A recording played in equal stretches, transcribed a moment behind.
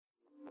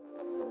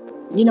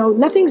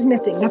Nothing's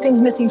missing.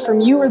 Nothing's missing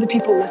from you or the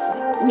people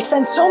listening. We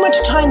spend so much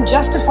time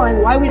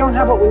justifying why we don't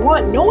have what we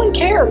want. No one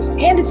cares,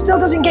 and it still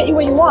doesn't get you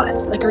what you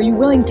want. Like, are you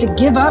willing to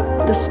give up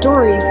the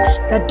stories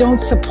that don't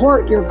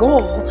support your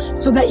goal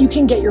so that you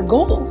can get your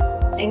goal?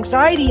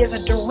 Anxiety is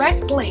a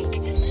direct link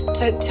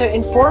to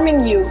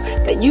informing you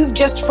that you've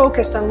just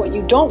focused on what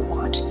you don't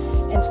want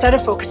instead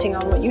of focusing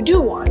on what you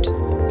do want.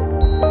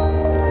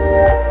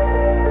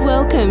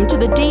 Welcome to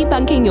the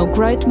Debunking Your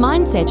Growth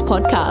Mindset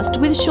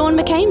podcast with Sean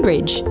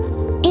McCambridge.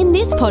 In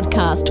this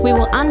podcast, we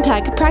will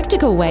unpack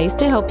practical ways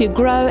to help you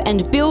grow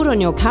and build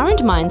on your current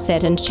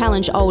mindset and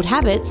challenge old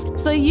habits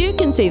so you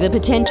can see the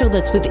potential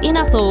that's within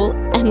us all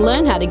and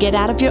learn how to get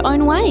out of your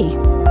own way.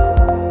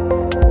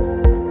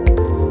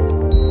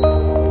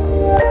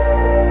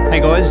 Hey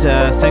guys,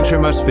 thanks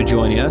very much for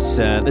joining us.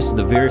 This is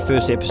the very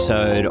first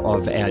episode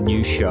of our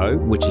new show,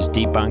 which is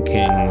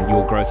Debunking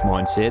Your Growth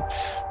Mindset.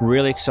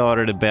 Really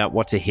excited about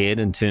what's ahead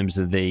in terms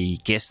of the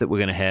guests that we're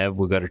going to have.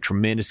 We've got a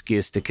tremendous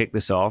guest to kick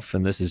this off,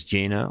 and this is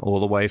Gina, all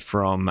the way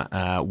from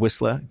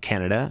Whistler,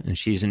 Canada, and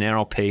she's an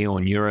NLP or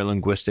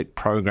Neuro-Linguistic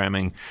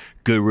Programming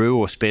guru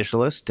or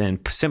specialist,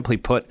 and simply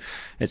put,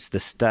 it's the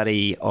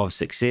study of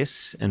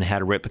success and how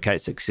to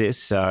replicate success.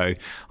 So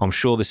I'm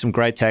sure there's some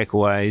great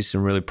takeaways,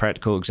 some really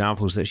practical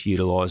examples that she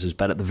utilizes,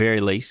 but at the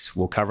very least,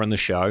 we'll cover in the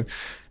show,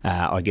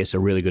 I guess, a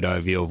really good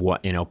overview of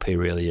what NLP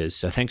really is.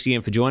 So thanks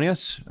again for joining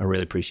us. I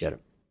really appreciate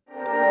it.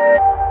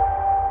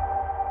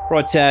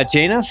 Right,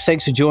 Gina,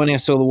 thanks for joining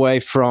us all the way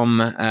from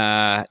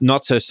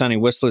not so sunny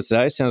Whistler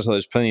today. Sounds like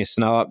there's plenty of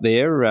snow up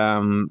there,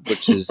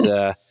 which is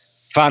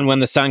fun when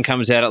the sun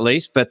comes out at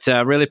least, but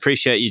really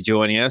appreciate you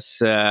joining us.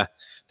 I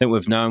think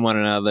we've known one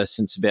another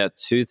since about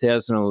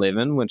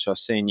 2011, which I've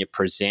seen you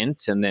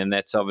present, and then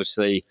that's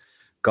obviously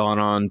gone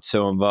on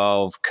to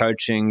involve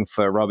coaching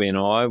for Robbie and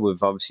I.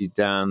 We've obviously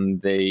done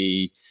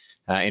the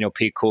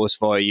NLP course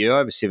via you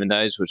over 7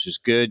 days, which is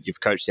good.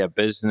 You've coached our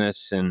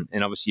business, and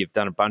obviously you've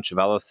done a bunch of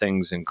other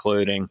things,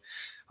 including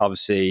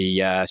obviously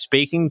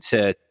speaking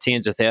to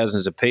tens of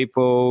thousands of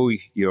people.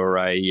 You're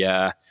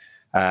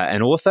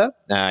an author,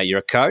 you're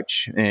a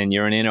coach, and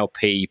you're an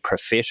NLP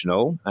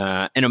professional,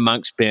 in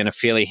amongst being a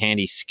fairly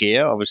handy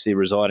skier, obviously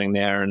residing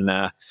there in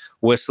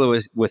Whistler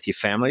with your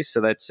family.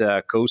 So that's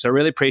cool. So I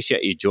really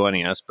appreciate you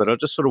joining us, but I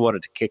just sort of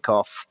wanted to kick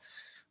off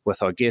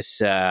with, I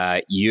guess,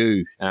 a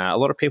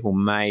lot of people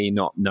may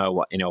not know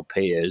what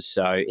NLP is.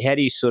 So how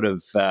do you sort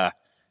of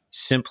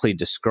simply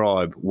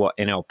describe what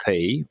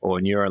NLP or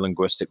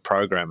Neuro-Linguistic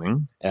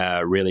Programming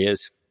really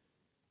is?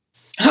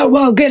 Oh,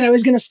 well, good. I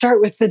was going to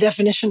start with the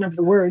definition of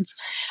the words.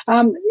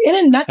 In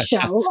a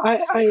nutshell,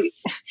 I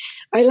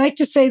like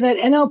to say that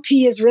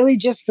NLP is really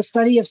just the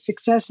study of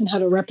success and how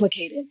to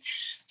replicate it.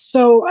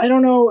 So I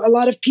don't know, a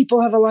lot of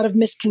people have a lot of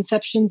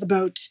misconceptions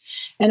about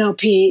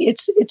NLP.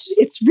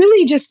 It's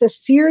really just a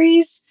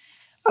series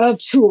of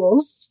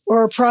tools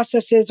or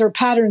processes or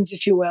patterns,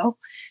 if you will,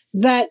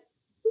 that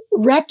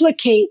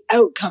replicate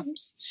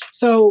outcomes.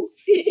 So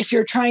if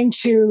you're trying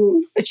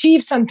to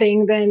achieve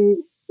something,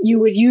 then you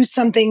would use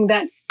something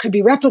that could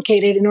be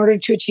replicated in order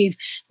to achieve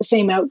the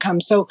same outcome.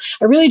 So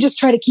I really just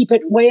try to keep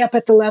it way up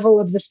at the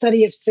level of the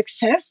study of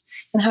success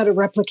and how to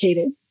replicate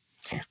it.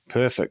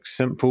 Perfect.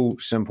 Simple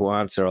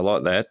answer. I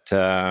like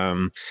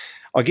that.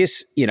 I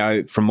guess,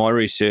 from my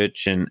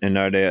research, and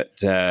no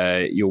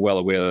doubt you're well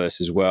aware of this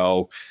as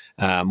well,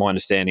 my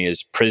understanding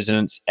is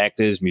presidents,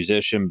 actors,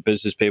 musicians,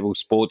 business people,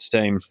 sports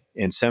team,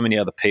 and so many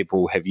other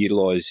people have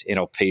utilized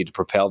NLP to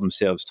propel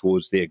themselves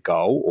towards their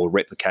goal or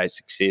replicate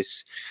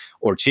success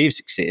or achieve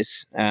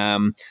success.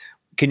 Can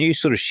you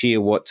sort of share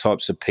what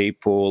types of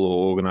people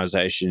or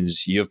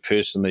organizations you've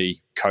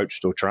personally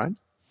coached or trained?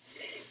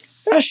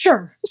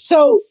 Sure.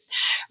 So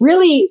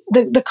really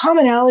the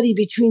commonality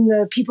between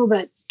the people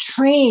that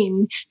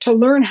train to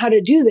learn how to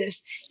do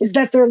this is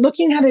that they're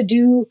looking how to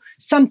do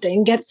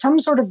something, get some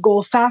sort of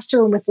goal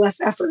faster and with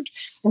less effort.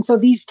 And so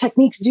these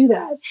techniques do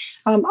that.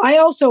 I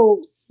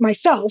also,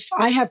 myself,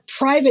 I have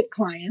private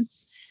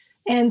clients.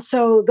 And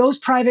so those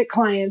private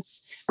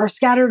clients are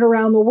scattered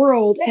around the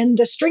world. And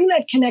the string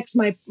that connects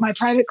my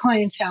private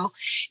clientele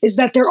is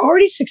that they're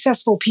already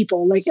successful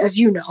people. Like, as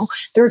you know,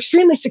 they're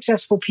extremely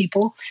successful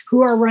people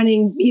who are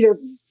running either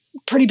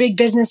pretty big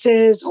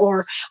businesses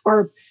or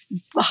are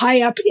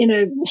high up in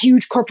a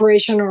huge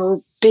corporation or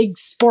big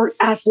sport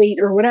athlete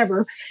or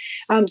whatever.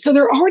 So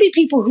they're already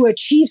people who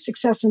achieve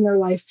success in their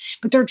life,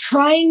 but they're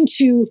trying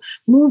to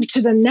move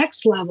to the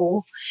next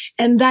level.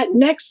 And that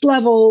next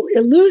level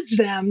eludes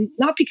them,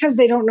 not because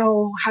they don't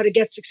know how to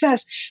get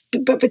success,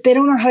 but they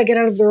don't know how to get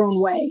out of their own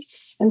way.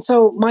 And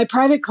so my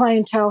private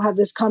clientele have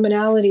this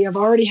commonality of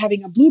already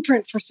having a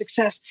blueprint for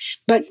success,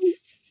 but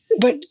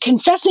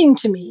confessing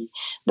to me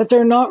that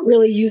they're not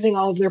really using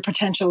all of their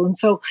potential. And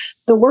so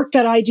the work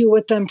that I do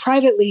with them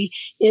privately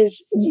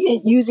is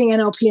using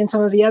NLP and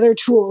some of the other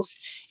tools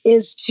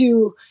is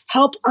to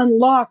help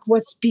unlock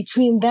what's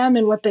between them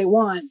and what they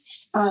want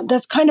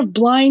that's kind of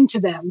blind to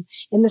them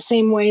in the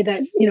same way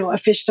that, a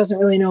fish doesn't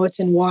really know it's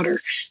in water.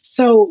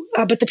 So,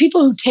 but the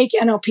people who take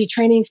NLP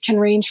trainings can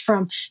range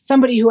from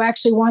somebody who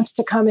actually wants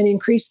to come and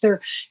increase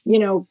their,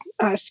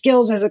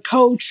 skills as a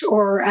coach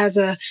or as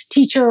a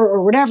teacher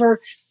or whatever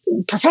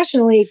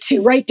professionally,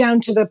 to right down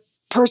to the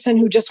person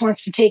who just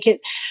wants to take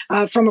it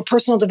from a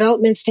personal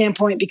development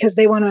standpoint because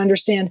they want to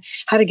understand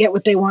how to get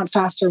what they want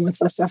faster and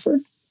with less effort.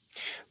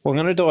 Well, I'm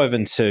going to dive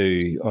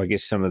into, I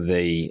guess, some of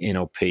the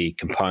NLP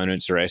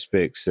components or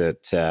aspects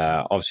that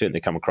I've certainly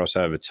come across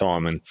over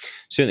time, and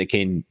certainly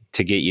keen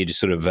to get you to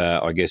sort of,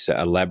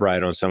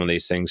 elaborate on some of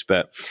these things.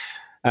 But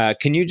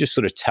can you just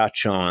sort of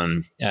touch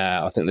on,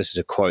 I think this is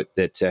a quote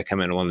that came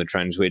out of one of the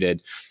trainings we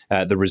did,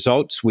 the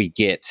results we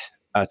get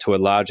are to a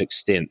large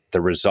extent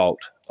the result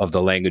of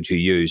the language you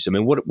use. I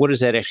mean, what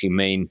does that actually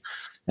mean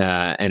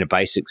in a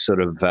basic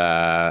sort of,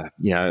 at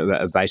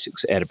a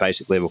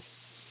basic level?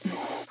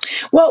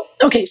 Well,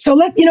 okay, so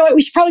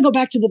we should probably go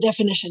back to the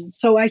definition.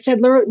 So I said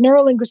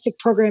neuro-linguistic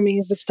programming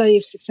is the study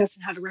of success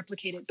and how to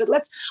replicate it. But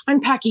let's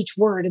unpack each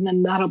word, and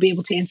then that'll be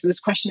able to answer this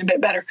question a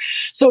bit better.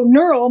 So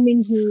neural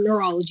means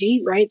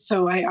neurology, right?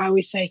 So I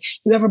always say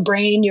you have a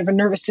brain, you have a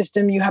nervous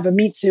system, you have a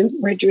meat suit,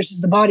 right, which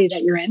is the body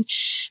that you're in.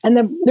 And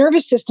the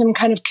nervous system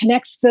kind of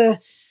connects the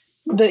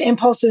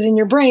impulses in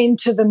your brain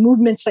to the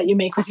movements that you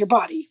make with your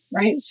body,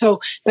 right?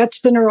 So that's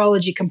the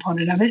neurology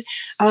component of it.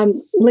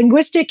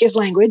 Linguistic is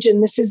language,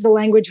 and this is the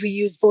language we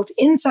use both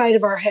inside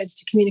of our heads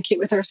to communicate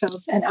with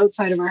ourselves and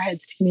outside of our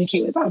heads to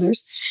communicate with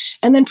others.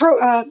 And then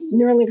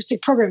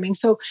neuro-linguistic programming.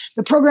 So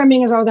the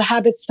programming is all the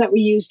habits that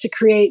we use to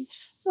create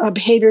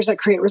behaviors that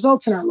create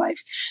results in our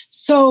life.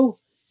 So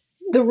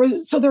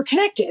they're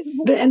connected.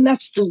 And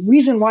that's the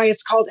reason why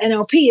it's called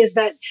NLP, is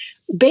that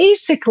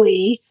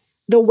basically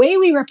the way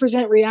we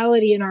represent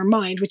reality in our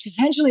mind, which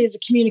essentially is a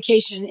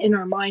communication in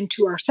our mind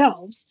to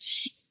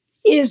ourselves,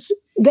 is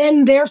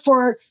then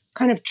therefore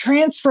kind of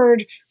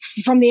transferred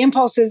from the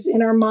impulses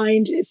in our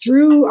mind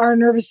through our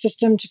nervous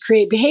system to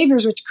create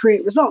behaviors which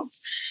create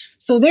results.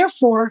 So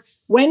therefore,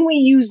 when we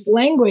use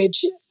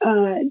language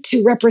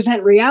to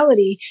represent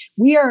reality,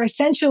 we are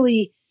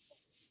essentially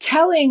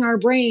telling our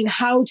brain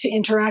how to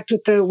interact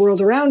with the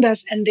world around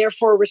us, and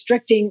therefore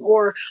restricting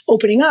or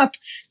opening up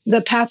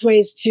the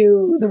pathways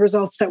to the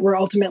results that we're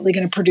ultimately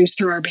going to produce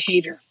through our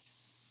behavior.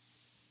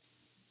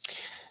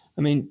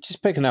 I mean,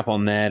 just picking up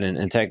on that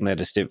and taking that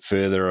a step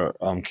further,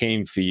 I'm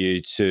keen for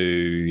you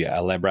to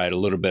elaborate a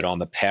little bit on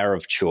the power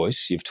of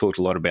choice. You've talked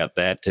a lot about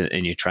that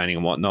in your training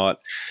and whatnot,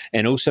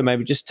 and also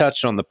maybe just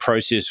touch on the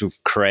process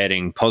of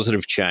creating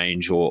positive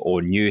change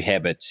or new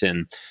habits,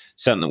 and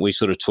something that we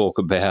sort of talk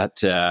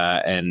about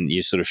and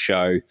you sort of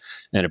show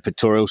in a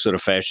pictorial sort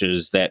of fashion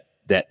is that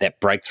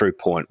breakthrough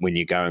point when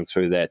you're going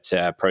through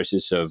that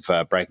process of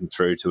breaking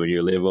through to a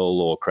new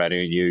level or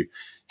creating a new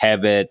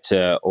habit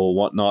or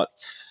whatnot.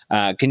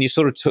 Can you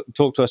sort of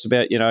talk to us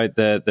about,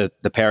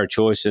 the power of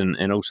choice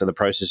and also the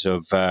process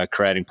of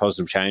creating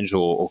positive change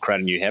or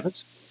creating new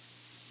habits?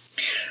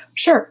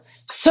 Sure.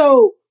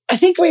 So I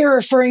think what you're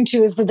referring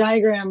to is the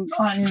diagram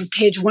on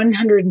page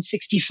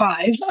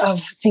 165 of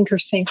Think or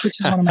Sink, which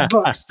is one of my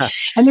books.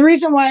 And the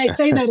reason why I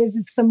say that is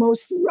it's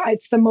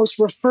the most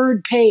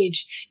referred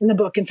page in the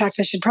book. In fact,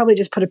 I should probably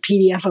just put a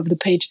PDF of the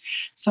page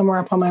somewhere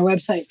up on my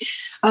website.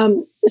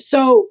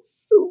 So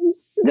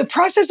the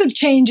process of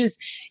change is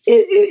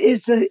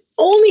the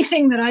only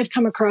thing that I've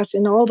come across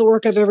in all the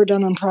work I've ever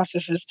done on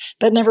processes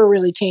that never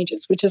really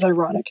changes, which is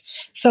ironic.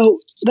 So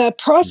the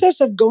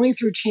process of going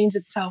through change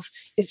itself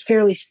is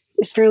fairly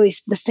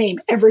the same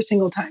every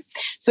single time.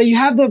 So you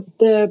have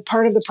the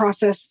part of the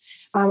process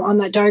on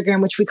that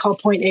diagram, which we call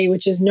point A,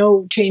 which is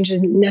no change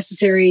is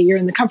necessary. You're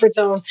in the comfort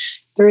zone.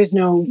 There is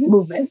no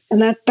movement.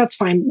 And that's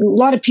fine. A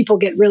lot of people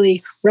get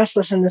really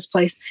restless in this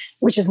place,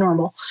 which is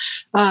normal.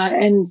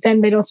 And then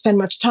they don't spend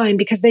much time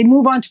because they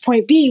move on to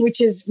point B, which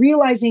is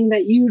realizing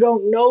that you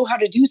don't know how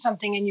to do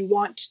something and you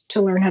want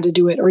to learn how to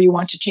do it or you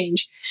want to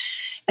change.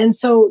 And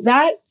so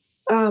that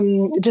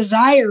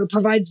desire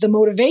provides the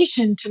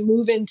motivation to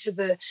move into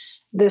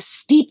the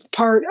steep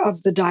part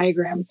of the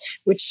diagram,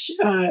 which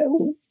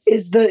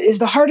is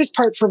the hardest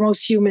part for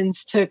most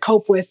humans to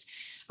cope with,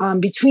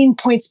 between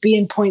points B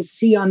and points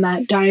C on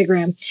that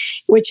diagram,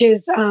 which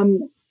is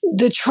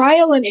the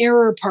trial and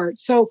error part.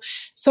 So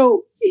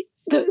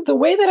the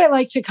way that I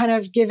like to kind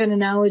of give an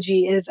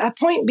analogy is at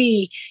point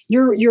B,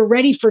 you're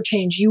ready for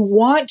change. You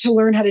want to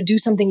learn how to do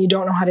something you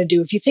don't know how to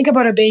do. If you think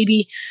about a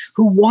baby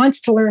who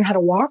wants to learn how to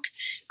walk,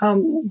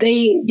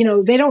 they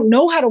don't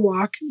know how to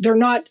walk. They're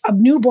not a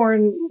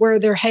newborn where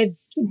their head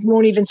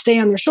won't even stay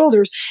on their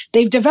shoulders.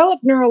 They've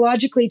developed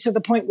neurologically to the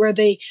point where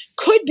they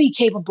could be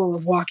capable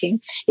of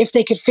walking if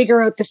they could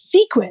figure out the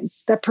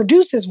sequence that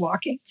produces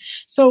walking.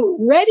 So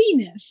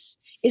readiness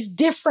is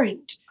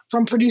different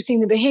from producing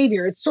the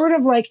behavior. It's sort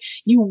of like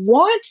you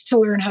want to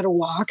learn how to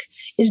walk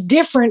is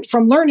different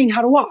from learning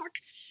how to walk.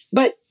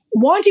 But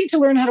wanting to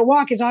learn how to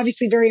walk is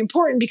obviously very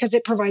important because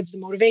it provides the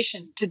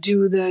motivation to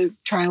do the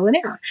trial and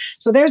error.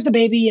 So there's the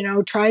baby,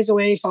 tries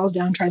away, falls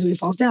down, tries away,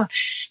 falls down.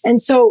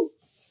 And so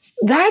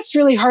that's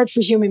really hard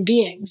for human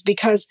beings,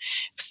 because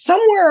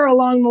somewhere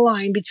along the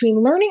line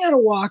between learning how to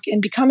walk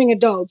and becoming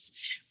adults,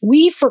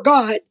 we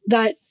forgot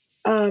that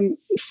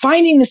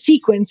finding the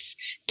sequence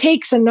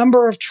takes a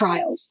number of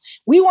trials.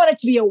 We want it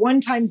to be a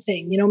one-time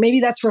thing. Maybe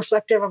that's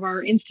reflective of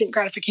our instant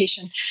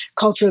gratification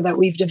culture that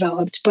we've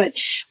developed, but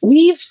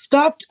we've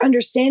stopped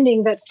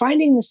understanding that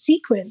finding the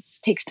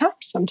sequence takes time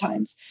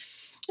sometimes.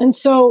 And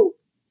so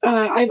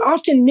I've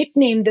often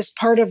nicknamed this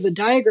part of the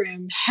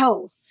diagram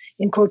hell,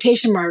 in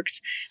quotation marks,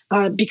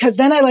 because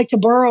then I like to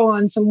borrow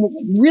on some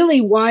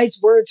really wise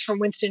words from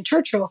Winston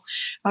Churchill,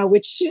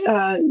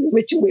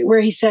 where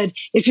he said,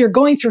 "If you're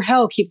going through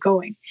hell, keep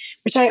going,"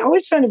 which I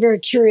always found a very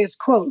curious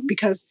quote,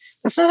 because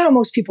that's not how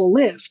most people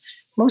live.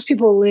 Most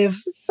people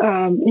live,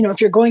 if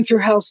you're going through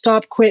hell,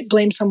 stop, quit,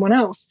 blame someone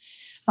else.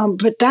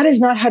 But that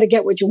is not how to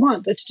get what you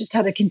want. That's just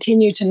how to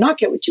continue to not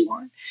get what you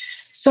want.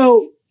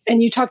 So,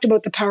 and you talked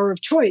about the power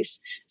of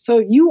choice. So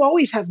you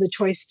always have the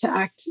choice to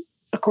act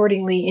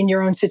accordingly in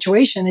your own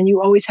situation. And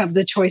you always have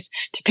the choice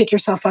to pick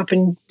yourself up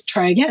and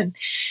try again.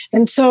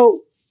 And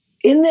so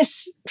in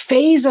this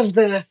phase of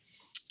the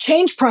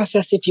change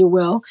process, if you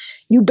will,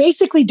 you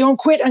basically don't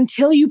quit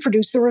until you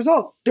produce the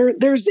result.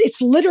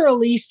 It's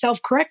literally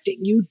self-correcting.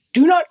 You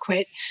do not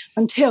quit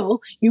until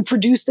you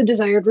produce the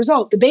desired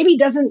result. The baby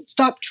doesn't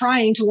stop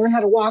trying to learn how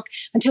to walk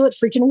until it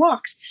freaking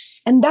walks.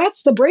 And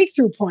that's the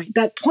breakthrough point,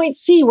 that point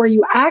C, where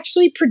you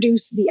actually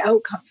produce the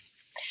outcome.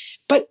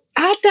 But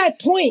at that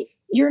point,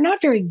 you're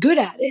not very good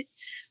at it.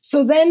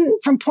 So then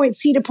from point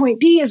C to point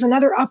D is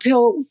another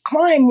uphill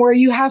climb, where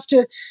you have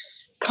to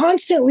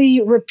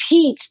constantly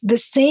repeat the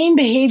same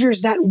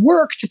behaviors that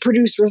work to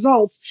produce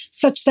results,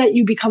 such that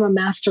you become a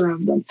master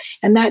of them.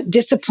 And that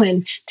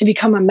discipline to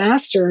become a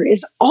master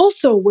is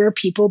also where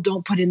people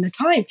don't put in the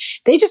time.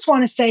 They just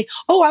want to say,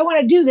 "Oh, I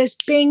want to do this,"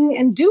 bing,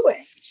 and do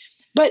it.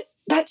 But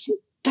that's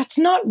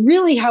not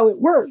really how it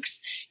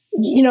works.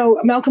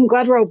 Malcolm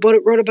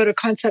Gladwell wrote about a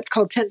concept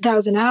called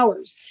 10,000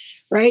 hours,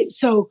 right?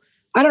 So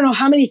I don't know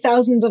how many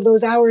thousands of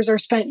those hours are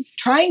spent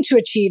trying to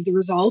achieve the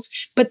result.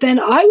 But then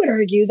I would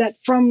argue that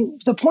from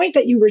the point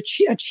that you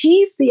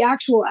achieve the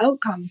actual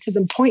outcome to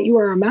the point you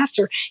are a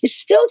master is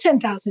still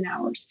 10,000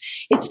 hours.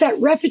 It's that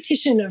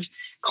repetition of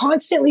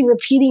constantly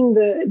repeating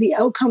the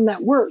outcome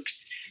that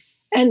works.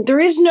 And there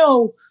is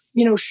no,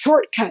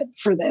 shortcut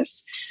for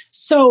this.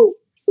 So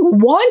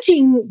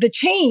wanting the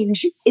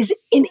change is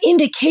an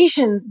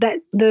indication that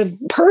the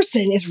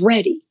person is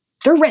ready.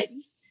 They're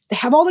ready. They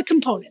have all the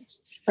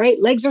components, right?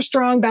 Legs are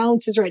strong,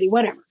 balance is ready,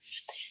 whatever.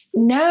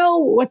 Now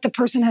what the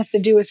person has to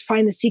do is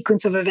find the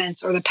sequence of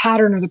events or the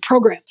pattern or the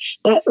program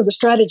or the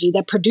strategy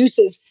that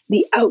produces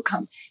the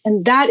outcome.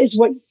 And that is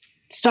what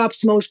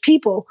stops most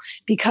people,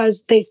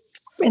 because they,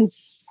 in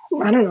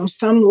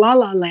some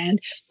la-la land,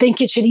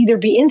 think it should either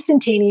be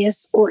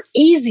instantaneous or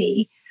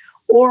easy,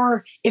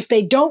 or if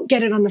they don't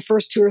get it on the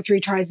first 2 or 3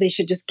 tries, they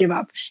should just give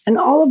up. And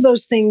all of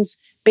those things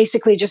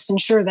basically just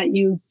ensure that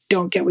you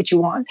don't get what you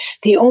want.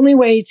 The only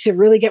way to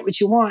really get what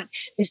you want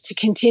is to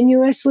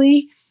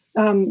continuously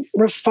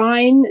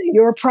refine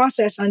your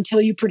process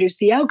until you produce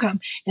the outcome.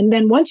 And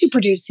then once you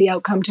produce the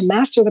outcome, to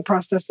master the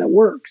process that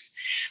works.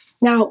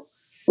 Now,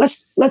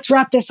 let's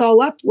wrap this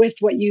all up with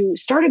what you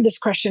started this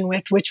question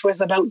with, which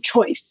was about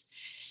choice.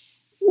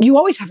 You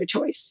always have a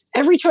choice.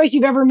 Every choice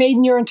you've ever made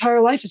in your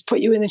entire life has put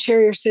you in the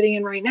chair you're sitting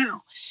in right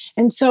now.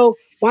 And so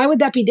why would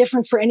that be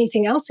different for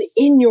anything else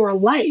in your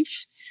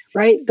life,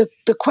 right?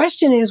 The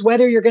question is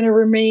whether you're going to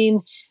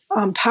remain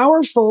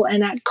powerful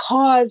and at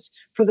cause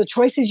for the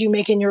choices you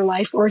make in your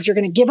life, or if you're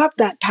going to give up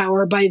that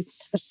power by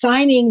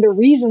assigning the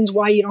reasons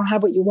why you don't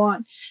have what you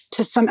want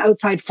to some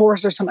outside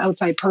force or some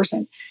outside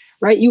person,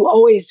 right? You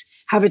always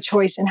have a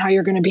choice in how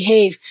you're going to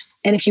behave.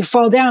 And if you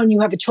fall down, you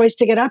have a choice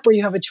to get up, or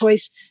you have a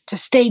choice to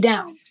stay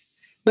down.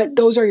 But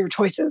those are your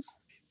choices.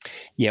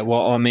 Yeah,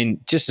 well, I mean,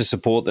 just to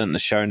support that in the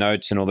show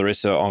notes and all the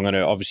rest of it, I'm going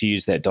to obviously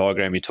use that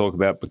diagram you talk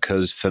about,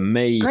 because for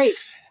me, great.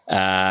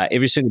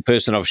 Every single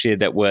person I've shared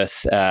that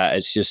with,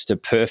 it's just a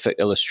perfect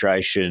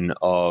illustration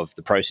of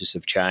the process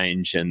of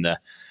change and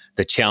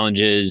the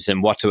challenges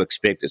and what to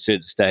expect at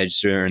certain stages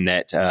during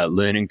that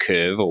learning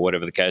curve, or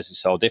whatever the case is.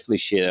 So I'll definitely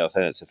share that. I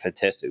think it's a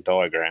fantastic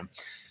diagram.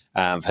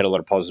 I've had a lot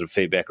of positive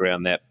feedback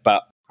around that.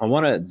 But I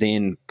want to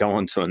then go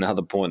on to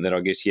another point that I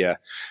guess you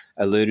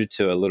alluded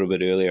to a little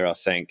bit earlier, I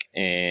think,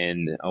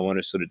 and I want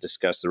to sort of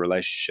discuss the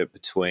relationship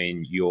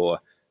between your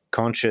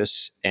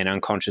conscious and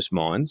unconscious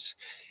minds,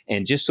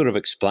 and just sort of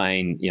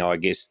explain, I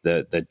guess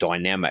the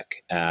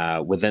dynamic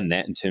within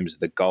that in terms of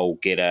the goal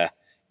getter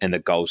and the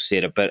goal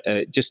setter. But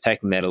just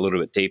taking that a little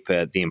bit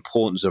deeper, the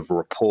importance of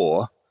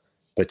rapport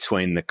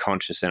between the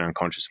conscious and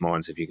unconscious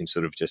minds, if you can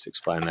sort of just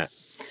explain that.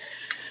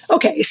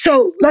 Okay,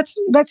 so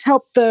let's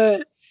help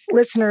the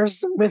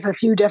listeners with a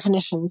few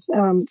definitions.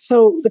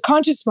 So the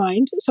conscious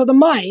mind, so the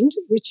mind,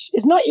 which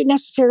is not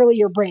necessarily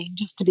your brain,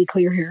 just to be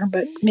clear here,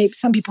 but maybe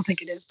some people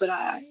think it is, but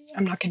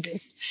I'm not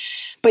convinced.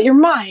 But your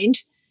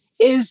mind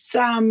is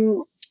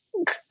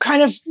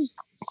kind of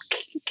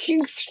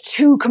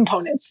two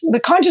components. The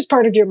conscious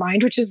part of your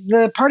mind, which is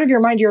the part of your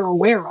mind you're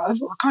aware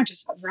of or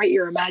conscious of, right?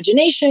 Your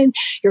imagination,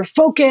 your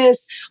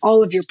focus,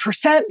 all of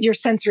your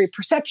sensory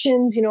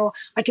perceptions.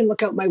 I can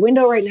look out my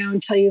window right now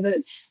and tell you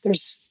that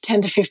there's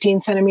 10 to 15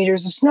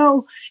 centimeters of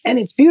snow and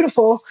it's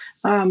beautiful.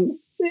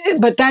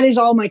 But that is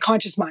all my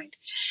conscious mind.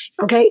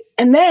 Okay.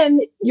 And then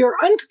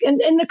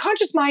and the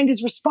conscious mind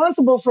is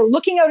responsible for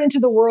looking out into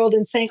the world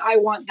and saying, I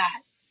want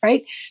that.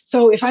 Right.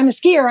 So if I'm a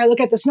skier, I look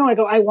at the snow, I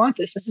go, I want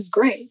this. This is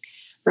great.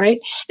 Right.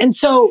 And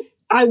so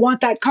I want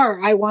that car.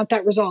 I want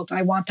that result.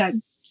 I want that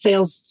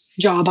sales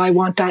job. I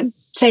want that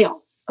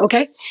sale.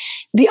 Okay.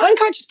 The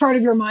unconscious part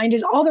of your mind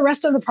is all the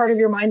rest of the part of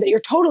your mind that you're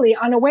totally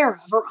unaware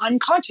of or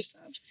unconscious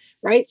of.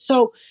 Right.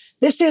 So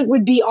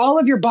would be all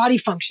of your body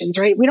functions,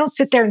 right? We don't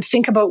sit there and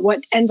think about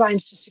what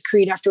enzymes to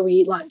secrete after we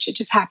eat lunch. It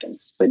just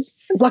happens. But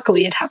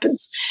luckily it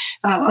happens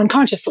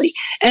unconsciously.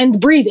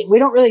 And breathing. We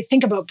don't really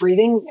think about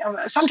breathing.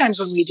 Sometimes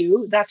when we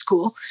do, that's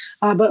cool.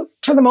 But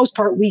for the most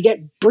part, we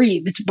get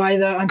breathed by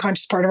the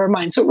unconscious part of our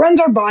mind. So it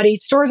runs our body,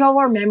 it stores all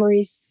our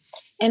memories.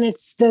 And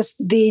it's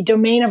the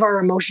domain of our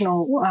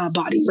emotional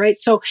body, right?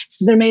 So it's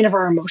the domain of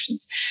our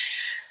emotions.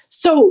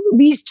 So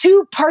these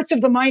two parts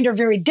of the mind are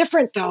very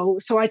different, though.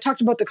 So I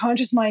talked about the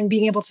conscious mind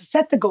being able to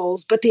set the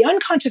goals, but the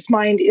unconscious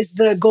mind is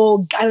the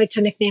goal. I like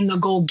to nickname the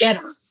goal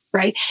getter,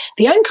 right?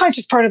 The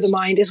unconscious part of the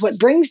mind is what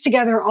brings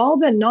together all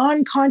the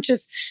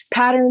non-conscious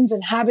patterns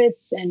and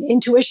habits and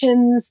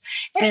intuitions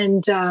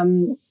and,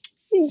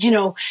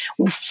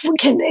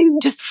 can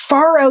just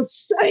far out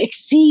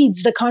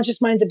exceeds the conscious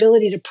mind's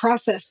ability to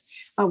process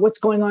what's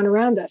going on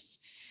around us.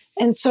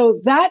 And so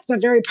that's a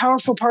very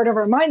powerful part of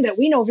our mind that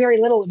we know very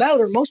little about,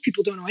 or most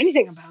people don't know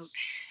anything about.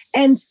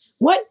 And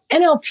what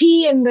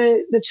NLP and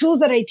the tools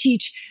that I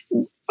teach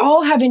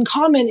all have in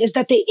common is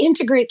that they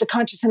integrate the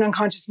conscious and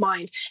unconscious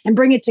mind and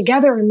bring it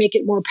together and make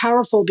it more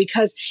powerful.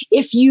 Because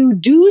if you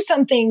do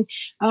something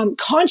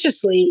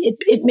consciously,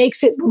 it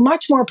makes it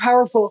much more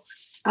powerful.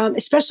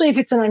 Especially if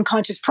it's an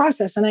unconscious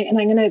process. And I'm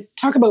going to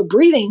talk about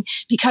breathing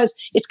because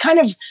it's kind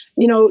of,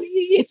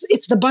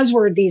 it's the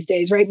buzzword these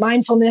days, right?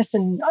 Mindfulness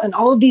and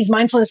all of these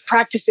mindfulness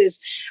practices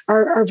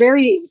are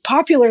very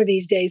popular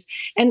these days.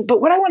 But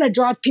what I want to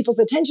draw people's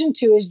attention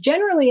to is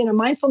generally in a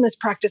mindfulness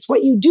practice,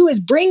 what you do is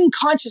bring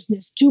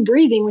consciousness to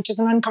breathing, which is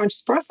an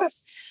unconscious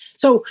process.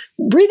 So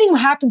breathing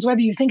happens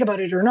whether you think about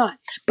it or not.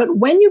 But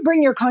when you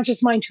bring your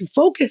conscious mind to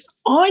focus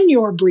on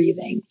your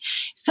breathing,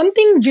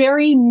 something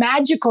very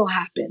magical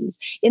happens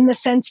in the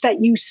sense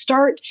that you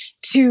start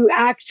to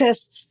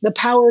access the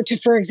power to,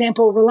 for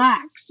example,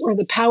 relax, or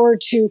the power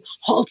to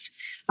halt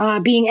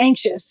being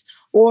anxious,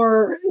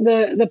 or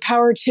the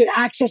power to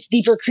access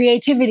deeper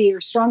creativity or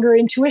stronger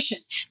intuition.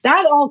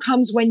 That all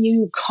comes when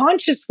you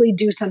consciously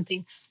do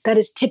something that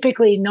is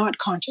typically not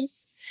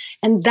conscious.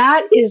 And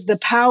that is the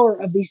power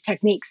of these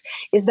techniques,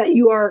 is that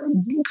you are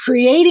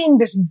creating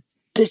this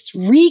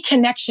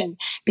reconnection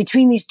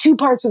between these two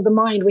parts of the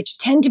mind, which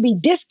tend to be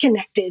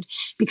disconnected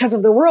because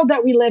of the world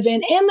that we live in,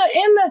 and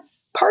the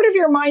part of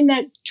your mind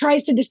that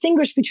tries to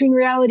distinguish between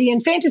reality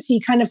and fantasy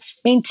kind of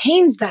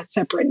maintains that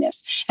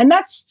separateness. And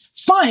that's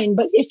fine.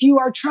 But if you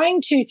are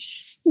trying to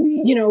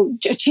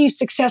achieve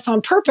success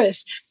on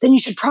purpose, then you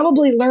should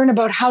probably learn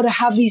about how to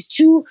have these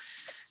two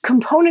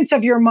components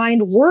of your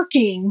mind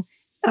working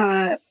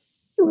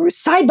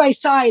side by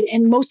side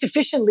and most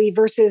efficiently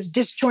versus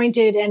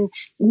disjointed and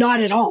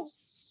not at all.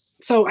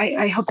 So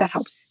I hope that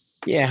helps.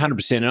 Yeah,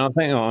 100%. And I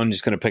think I'm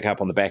just going to pick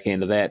up on the back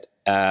end of that.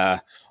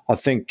 I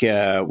think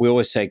we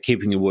always say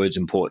keeping your words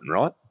important,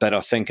 right? But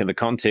I think in the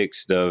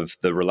context of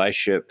the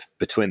relationship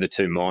between the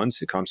two minds,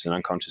 the conscious and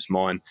unconscious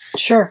mind,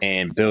 sure,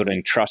 and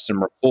building trust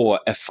and rapport,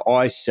 if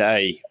I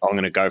say I'm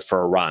going to go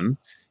for a run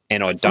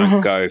and I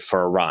don't go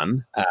for a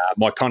run,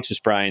 my conscious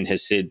brain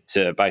has said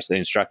to basically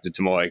instructed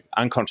to my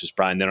unconscious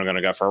brain, then I'm going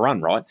to go for a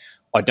run, right?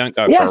 I don't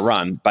go for a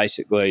run.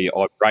 Basically,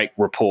 I break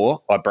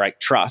rapport, I break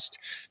trust.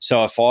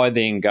 So if I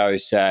then go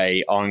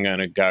say, I'm going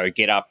to go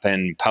get up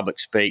and public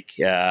speak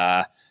in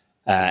a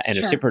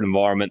separate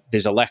environment,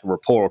 there's a lack of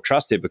rapport or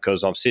trust there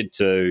because I've said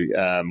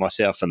to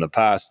myself in the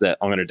past that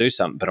I'm going to do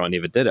something, but I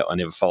never did it. I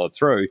never followed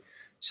through.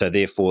 So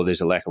therefore,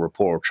 there's a lack of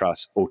rapport or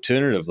trust.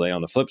 Alternatively,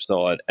 on the flip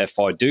side, if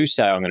I do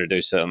say I'm going to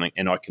do something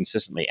and I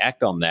consistently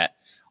act on that,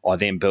 I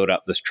then build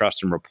up this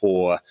trust and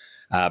rapport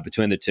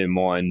between the two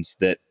minds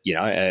that,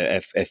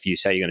 if you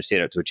say you're going to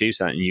set out to achieve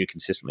something and you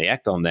consistently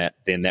act on that,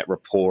 then that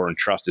rapport and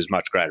trust is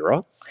much greater,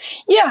 right?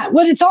 Yeah,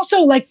 but it's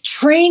also like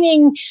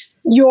training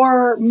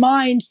your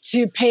mind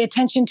to pay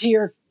attention to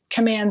your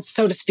commands,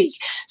 so to speak.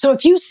 So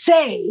if you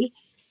say,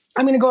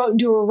 I'm going to go out and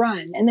do a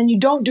run, and then you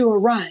don't do a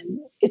run,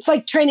 it's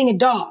like training a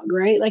dog,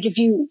 right? Like if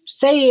you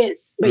say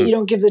it, but you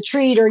don't give the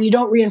treat or you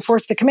don't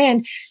reinforce the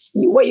command,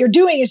 what you're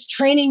doing is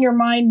training your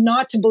mind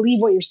not to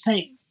believe what you're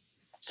saying.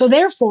 So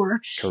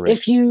therefore,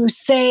 if you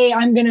say,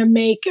 I'm going to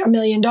make $1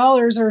 million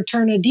or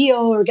turn a deal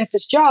or get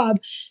this job,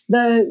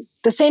 the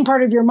same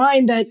part of your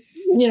mind that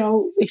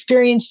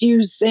experienced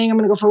you saying, I'm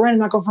going to go for a run and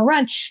not go for a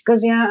run,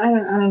 goes, yeah,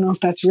 I don't know if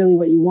that's really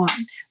what you want,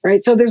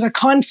 right? So there's a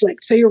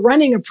conflict. So you're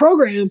running a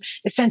program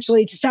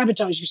essentially to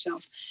sabotage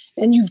yourself.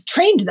 And you've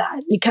trained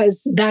that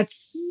because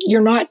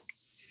you're not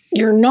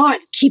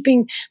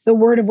keeping the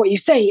word of what you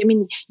say. I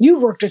mean,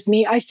 you've worked with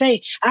me. I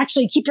say,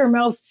 actually keep your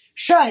mouth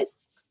shut.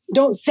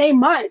 Don't say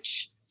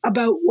much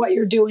about what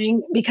you're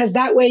doing because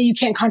that way you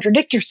can't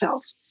contradict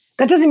yourself.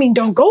 That doesn't mean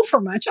don't go for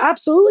much.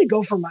 Absolutely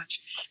go for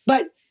much.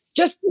 But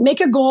just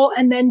make a goal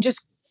and then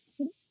just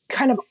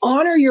kind of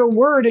honor your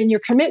word and your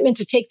commitment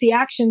to take the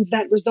actions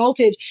that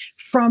resulted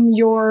from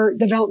your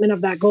development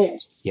of that goal.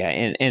 Yeah,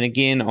 and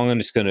again, I'm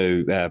just going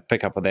to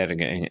pick up on that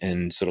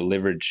and sort of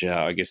leverage,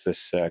 I guess,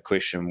 this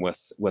question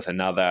with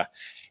another.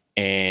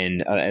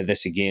 And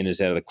this again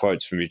is out of the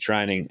quotes from your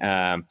training.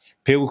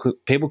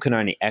 People can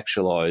only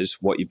actualize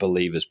what you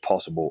believe is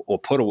possible, or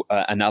put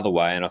another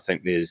way. And I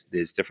think there's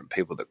different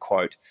people that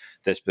quote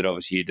this, but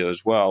obviously you do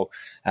as well.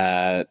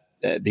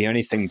 The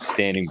only thing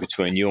standing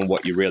between you and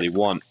what you really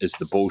want is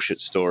the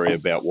bullshit story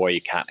about why you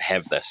can't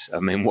have this. I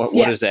mean, what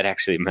does that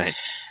actually mean?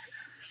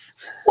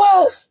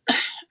 Well,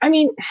 I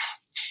mean,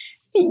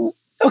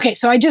 okay,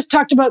 so I just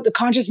talked about the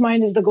conscious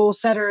mind is the goal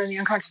setter and the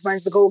unconscious mind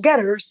is the goal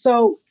getter.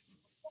 So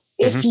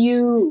if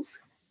you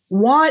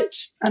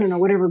want, I don't know,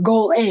 whatever,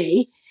 goal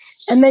A,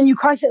 and then you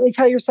constantly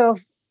tell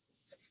yourself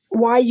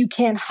why you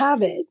can't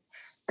have it,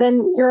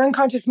 then your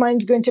unconscious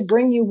mind is going to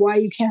bring you why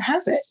you can't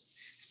have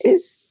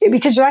it.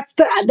 Because that's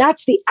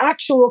the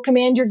actual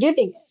command you're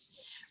giving it,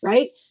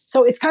 right?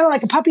 So it's kind of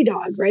like a puppy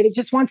dog, right? It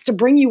just wants to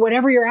bring you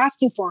whatever you're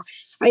asking for.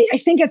 I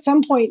think at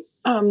some point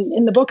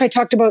in the book, I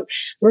talked about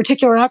the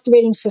reticular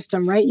activating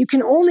system, right? You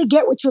can only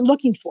get what you're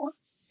looking for.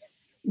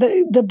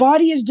 The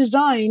body is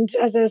designed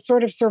as a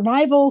sort of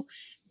survival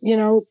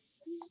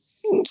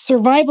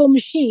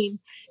machine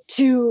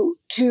to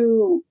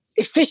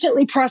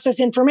efficiently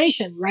process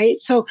information, right?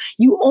 So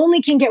you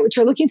only can get what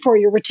you're looking for.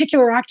 Your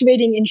reticular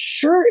activating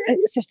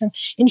system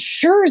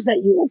ensures that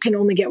you can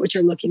only get what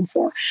you're looking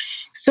for.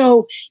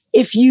 So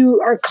if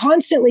you are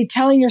constantly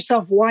telling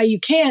yourself why you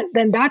can't,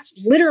 then that's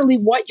literally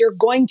what you're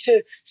going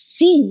to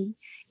see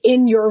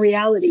in your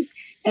reality.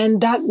 And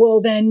that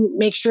will then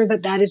make sure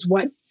that is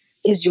what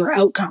is your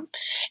outcome.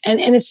 And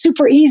it's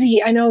super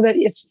easy. I know that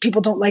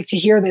people don't like to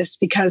hear this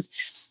because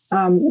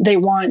they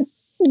want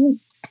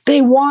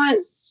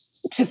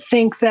to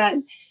think that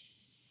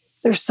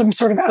there's some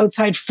sort of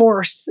outside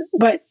force,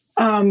 but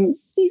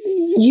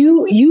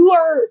you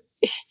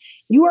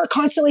are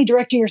constantly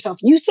directing yourself.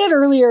 You said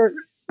earlier,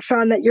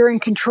 Sean, that you're in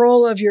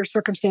control of your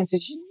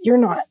circumstances. You're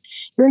not.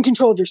 You're in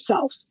control of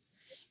yourself.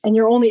 And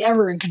you're only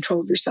ever in control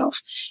of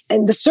yourself.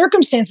 And the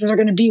circumstances are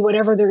going to be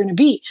whatever they're going to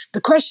be.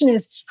 The question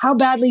is, how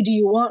badly do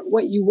you want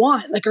what you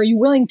want? Like, are you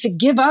willing to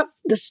give up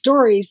the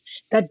stories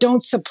that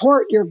don't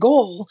support your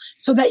goal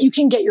so that you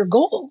can get your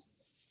goal?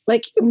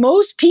 Like,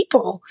 most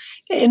people,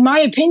 in my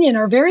opinion,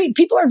 are very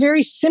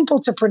simple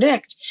to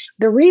predict.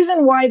 The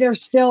reason why they're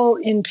still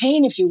in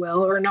pain, if you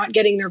will, or not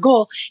getting their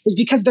goal is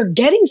because they're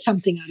getting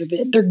something out of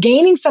it. They're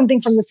gaining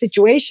something from the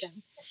situation.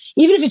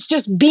 Even if it's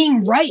just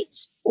being right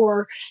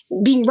or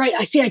being right.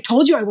 I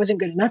told you I wasn't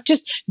good enough.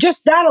 Just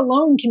that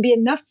alone can be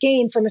enough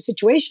gain from a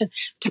situation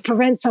to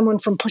prevent someone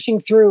from pushing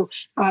through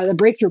the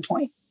breakthrough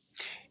point.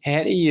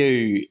 How do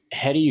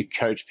you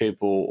coach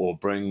people or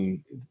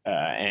bring?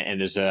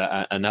 And there's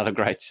another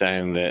great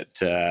saying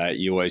that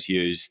you always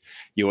use.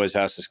 You always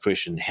ask this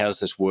question: how's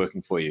this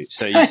working for you?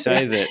 So you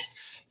say that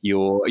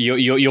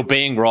you're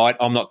being right.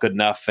 I'm not good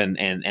enough,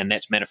 and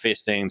that's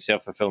manifesting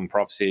self-fulfilling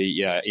prophecy.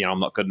 Yeah, I'm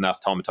not good enough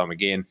time and time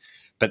again.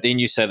 But then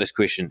you say this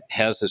question: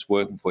 how's this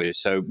working for you?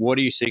 So what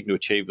are you seeking to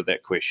achieve with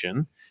that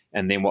question,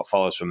 and then what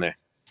follows from there?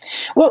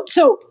 Well,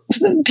 so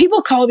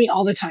people call me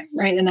all the time,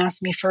 right, and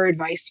ask me for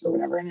advice or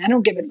whatever, and I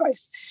don't give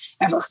advice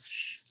ever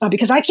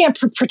because I can't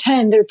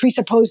pretend or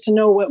presuppose to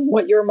know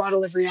what your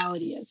model of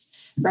reality is,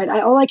 right?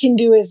 All I can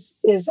do is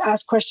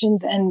ask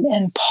questions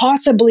and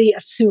possibly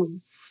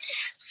assume.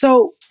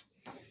 So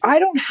I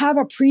don't have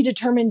a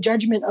predetermined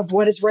judgment of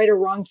what is right or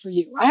wrong for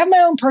you. I have my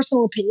own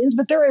personal opinions,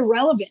 but they're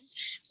irrelevant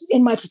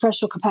in my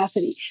professional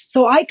capacity.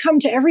 So I come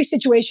to every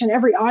situation,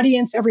 every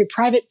audience, every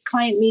private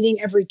client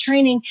meeting, every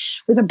training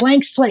with a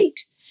blank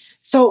slate.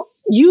 So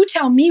you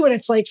tell me what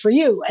it's like for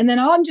you. And then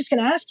I'm just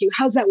going to ask you,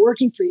 how's that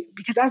working for you?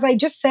 Because as I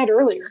just said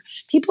earlier,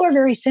 people are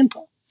very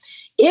simple.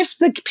 If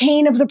the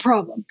pain of the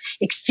problem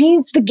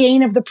exceeds the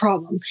gain of the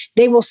problem,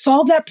 they will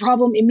solve that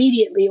problem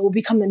immediately. It will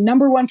become the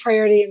number one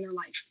priority in their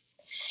life.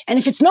 And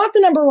if it's not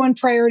the number one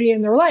priority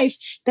in their life,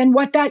 then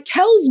what that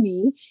tells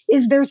me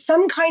is there's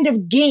some kind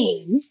of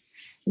gain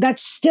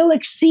that's still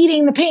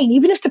exceeding the pain,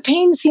 even if the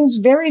pain seems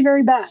very,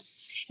 very bad.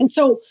 And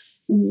so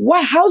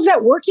how's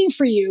that working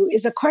for you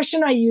is a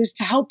question I use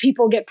to help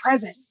people get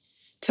present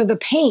to the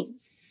pain,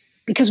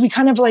 because we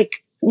kind of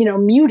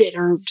mute it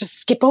or just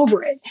skip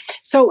over it.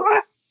 So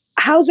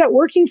how's that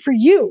working for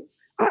you?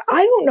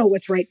 I don't know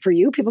what's right for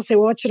you. People say,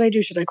 well, what should I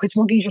do? Should I quit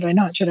smoking? Should I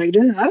not? Should I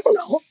do that? I don't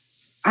know.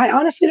 I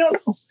honestly don't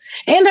know.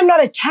 And I'm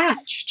not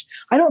attached.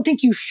 I don't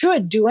think you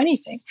should do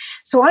anything.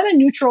 So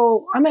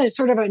I'm a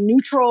sort of a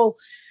neutral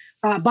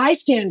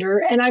bystander.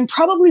 And I'm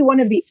probably one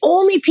of the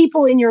only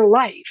people in your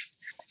life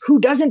who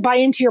doesn't buy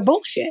into your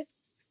bullshit.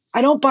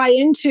 I don't buy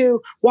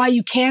into why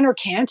you can or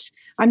can't.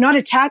 I'm not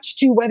attached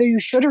to whether you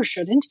should or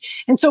shouldn't.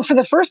 And so for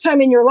the first time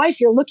in your life,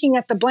 you're looking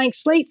at the blank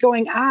slate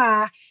going,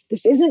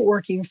 this isn't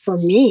working for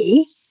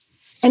me.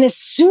 And as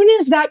soon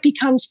as that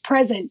becomes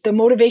present, the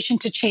motivation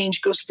to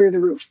change goes through the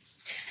roof.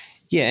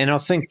 Yeah, and I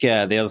think the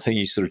other thing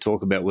you sort of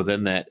talk about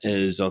within that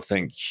is I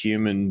think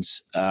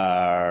humans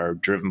are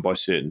driven by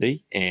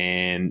certainty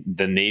and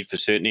the need for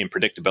certainty and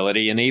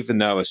predictability. And even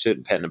though a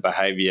certain pattern of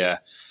behavior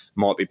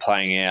might be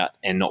playing out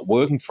and not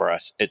working for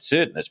us, it's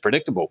certain, it's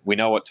predictable. We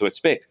know what to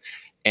expect.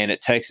 And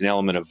it takes an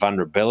element of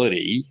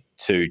vulnerability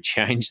to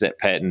change that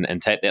pattern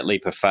and take that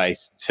leap of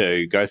faith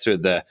to go through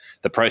the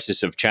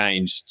process of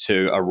change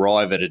to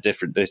arrive at a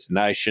different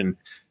destination.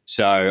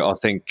 So I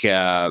think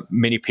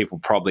many people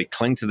probably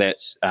cling to that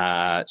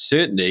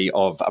certainty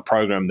of a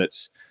program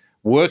that's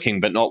working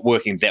but not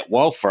working that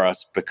well for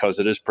us because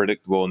it is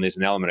predictable and there's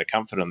an element of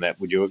comfort in that.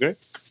 Would you agree?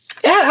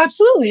 Yeah,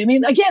 absolutely. I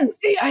mean, again,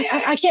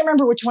 I can't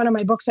remember which one of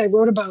my books I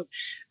wrote about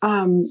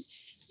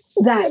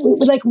that.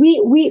 Like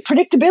we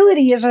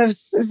predictability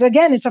is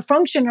again, it's a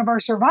function of our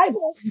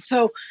survival. And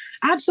so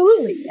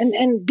absolutely.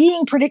 And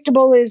being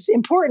predictable is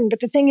important.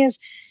 But the thing is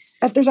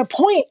that there's a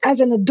point as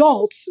an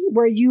adult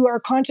where you are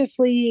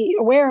consciously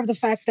aware of the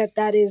fact that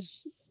that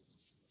is,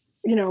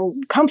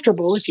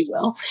 comfortable, if you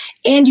will,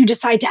 and you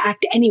decide to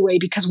act anyway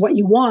because what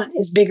you want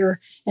is bigger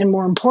and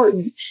more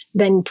important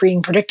than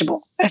being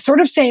predictable. I sort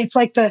of say it's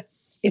like the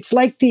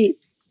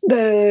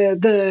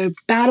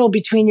battle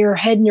between your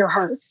head and your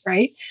heart,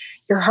 right?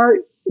 Your heart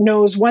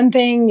knows one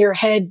thing, your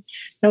head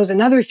knows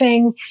another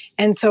thing,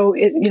 and so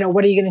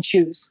what are you going to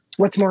choose?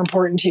 What's more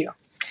important to you?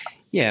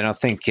 Yeah, and I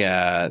think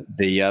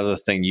the other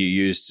thing you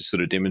use to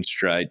sort of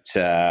demonstrate,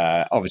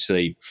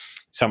 obviously,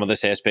 some of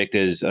this aspect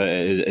is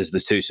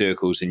the two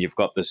circles, and you've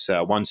got this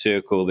one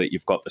circle that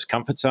you've got this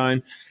comfort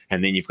zone,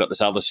 and then you've got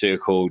this other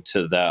circle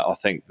to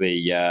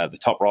the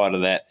top right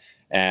of that,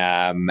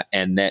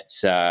 and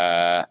that's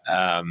where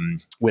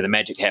the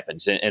magic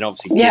happens. And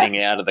obviously, getting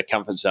out of the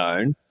comfort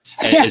zone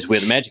is where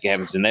the magic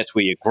happens, and that's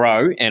where you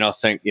grow. And I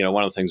think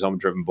one of the things I'm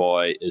driven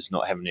by is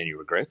not having any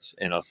regrets,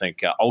 and I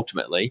think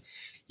ultimately,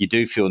 you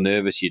do feel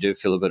nervous, you do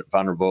feel a bit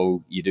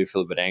vulnerable, you do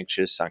feel a bit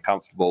anxious,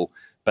 uncomfortable,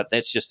 but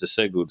that's just a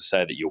signal to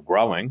say that you're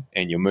growing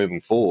and you're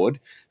moving forward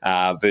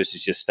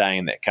versus just staying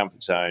in that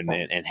comfort zone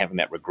and having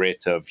that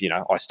regret of,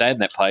 I stayed in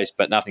that place,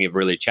 but nothing ever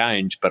really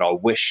changed, but I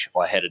wish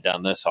I had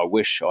done this, I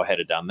wish I had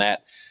done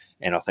that.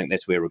 And I think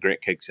that's where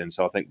regret kicks in.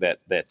 So I think that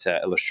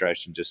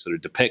illustration just sort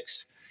of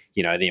depicts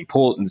the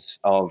importance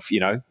of,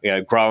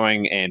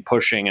 growing and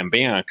pushing and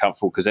being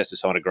uncomfortable because that's a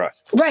sign of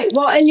growth. Right.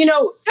 Well,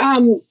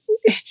 and,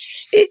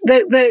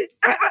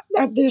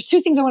 there's two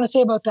things I want to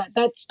say about that.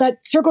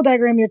 That circle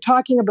diagram you're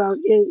talking about,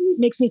 it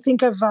makes me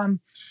think of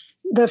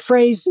the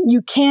phrase,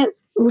 you can't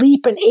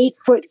leap an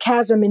 8-foot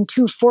chasm in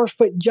 2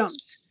 4-foot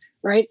jumps,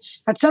 right?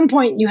 At some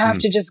point you have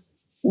to just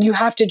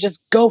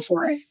go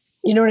for it.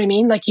 You know what I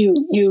mean? Like you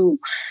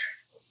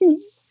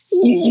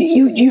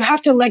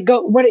have to let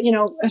go.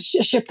 A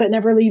ship that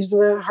never leaves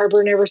the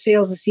harbor, never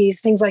sails the seas,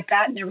 things like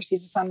that, never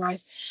sees the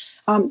sunrise.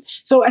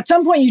 So at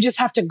some point you just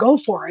have to go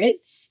for it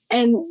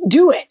and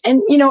do it.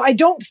 And, I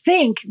don't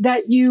think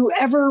that you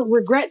ever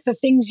regret the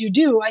things you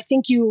do. I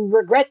think you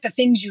regret the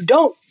things you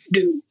don't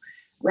do.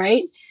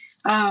 Right.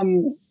 I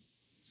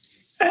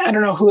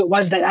don't know who it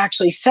was that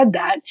actually said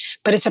that,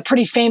 but it's a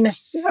pretty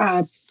famous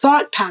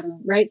thought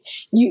pattern, right?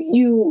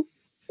 You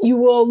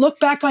will look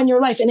back on your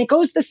life, and it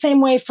goes the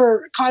same way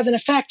for cause and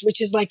effect,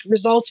 which is like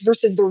results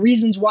versus the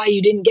reasons why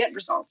you didn't get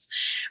results.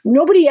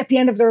 Nobody at the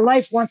end of their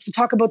life wants to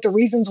talk about the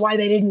reasons why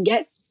they didn't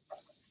get,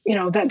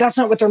 that's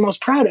not what they're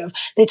most proud of.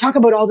 They talk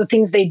about all the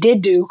things they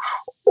did do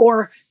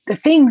or the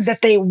things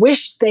that they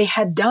wished they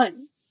had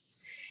done.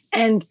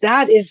 And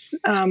that is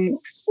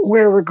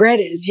where regret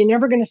is. You're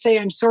never going to say,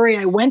 I'm sorry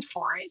I went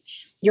for it.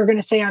 You're going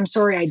to say, I'm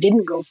sorry I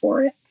didn't go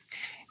for it.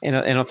 And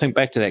I think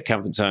back to that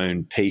comfort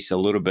zone piece a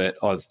little bit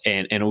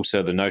and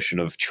also the notion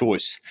of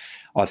choice.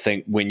 I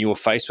think when you're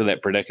faced with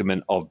that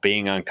predicament of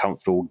being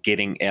uncomfortable,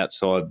 getting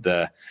outside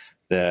the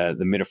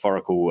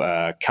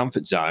metaphorical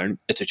comfort zone,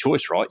 it's a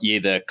choice, right? You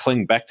either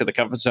cling back to the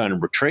comfort zone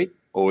and retreat,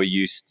 or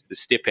you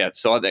step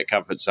outside that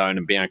comfort zone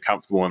and be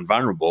uncomfortable and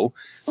vulnerable,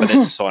 but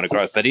that's a sign of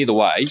growth. But either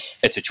way,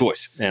 it's a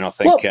choice. And I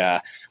think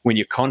when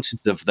you're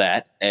conscious of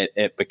that,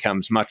 it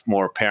becomes much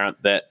more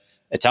apparent that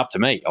it's up to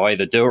me. I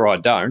either do or I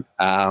don't,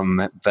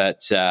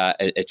 but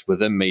it's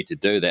within me to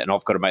do that. And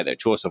I've got to make that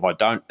choice. If I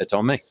don't, it's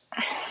on me.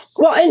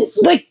 Well, and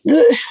like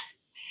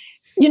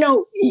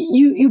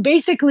you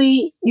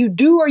basically, you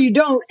do or you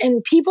don't.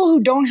 And people who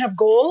don't have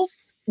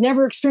goals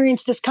never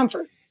experience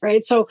discomfort,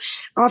 right? So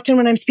often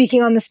when I'm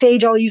speaking on the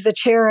stage, I'll use a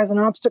chair as an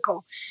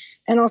obstacle.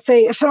 And I'll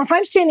say, if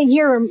I'm standing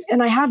here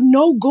and I have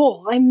no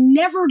goal, I'm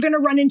never going to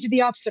run into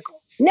the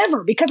obstacle.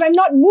 Never, because I'm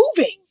not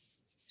moving.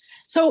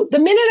 So the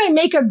minute I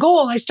make a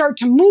goal, I start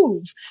to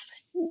move.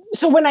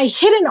 So when I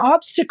hit an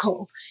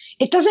obstacle,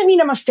 it doesn't mean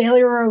I'm a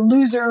failure or a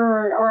loser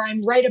or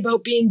I'm right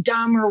about being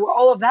dumb or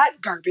all of that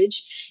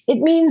garbage. It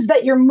means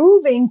that you're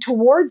moving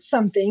towards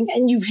something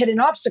and you've hit an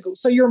obstacle.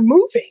 So you're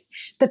moving.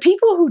 The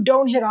people who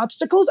don't hit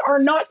obstacles are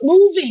not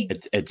moving.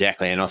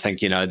 Exactly. And I think,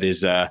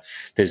 there's that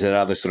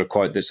other sort of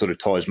quote that sort of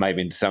ties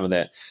maybe into some of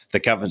that. The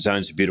comfort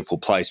zone's a beautiful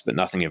place, but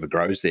nothing ever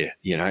grows there.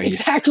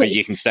 Exactly.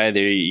 You can stay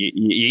there,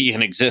 you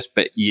can exist,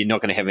 but you're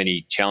not going to have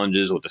any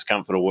challenges or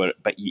discomfort or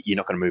what, but you're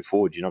not going to move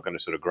forward. You're not going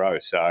to sort of grow.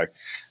 So I think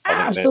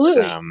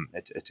Absolutely.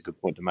 it's a good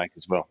point to make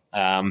as well.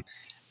 I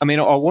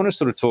want to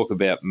sort of talk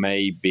about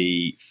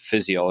maybe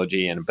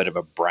physiology and a bit of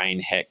a brain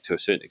hack to a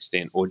certain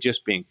extent, or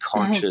just being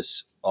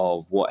conscious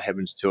of what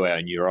happens to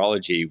our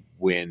neurology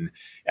when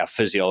our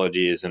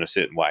physiology is in a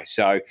certain way.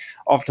 So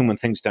often when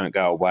things don't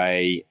go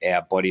away,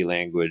 our body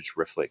language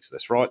reflects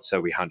this, right? So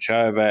we hunch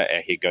over,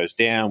 our head goes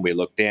down, we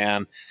look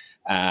down.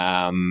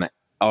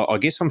 I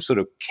guess I'm sort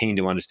of keen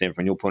to understand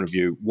from your point of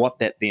view what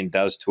that then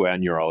does to our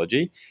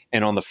neurology.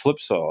 And on the flip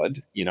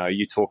side,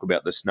 you talk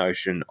about this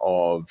notion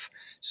of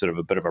sort of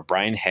a bit of a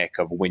brain hack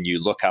of when you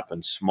look up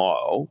and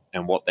smile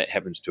and what that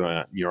happens to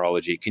our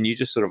neurology. Can you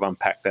just sort of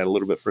unpack that a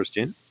little bit for us,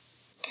 Jen?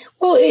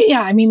 Well,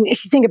 yeah, I mean,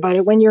 if you think about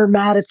it, when you're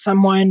mad at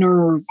someone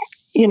or,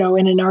 in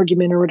an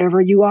argument or whatever,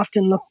 you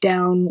often look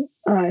down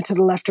to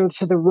the left or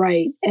to the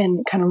right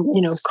and kind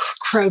of,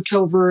 crouch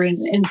over.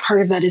 And part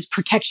of that is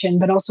protection,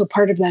 but also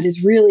part of that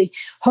is really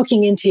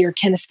hooking into your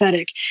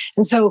kinesthetic.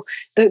 And so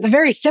the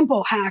very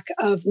simple hack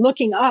of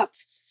looking up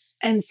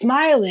and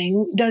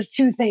smiling does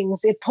two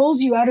things. It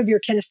pulls you out of your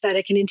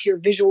kinesthetic and into your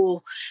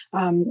visual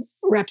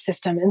rep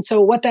system. And so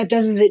what that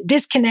does is it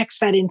disconnects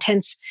that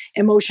intense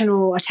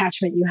emotional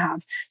attachment you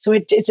have. So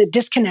it's a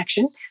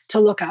disconnection to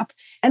look up.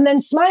 And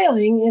then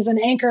smiling is an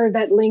anchor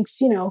that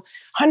links,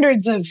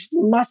 hundreds of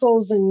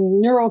muscles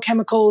and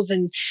neurochemicals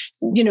and,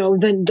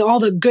 all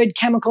the good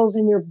chemicals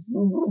in your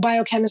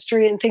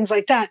biochemistry and things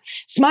like that.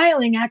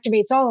 Smiling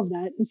activates all of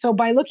that. And so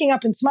by looking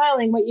up and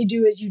smiling, what you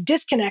do is you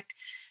disconnect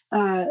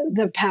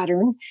the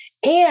pattern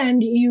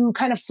and you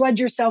kind of flood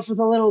yourself with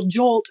a little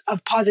jolt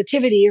of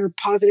positivity or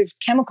positive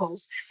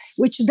chemicals,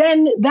 which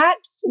then that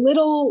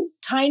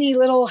tiny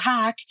little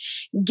hack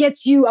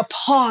gets you a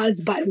pause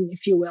button,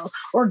 if you will,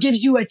 or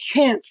gives you a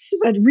chance,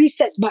 a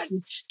reset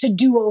button to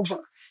do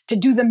over, to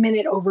do the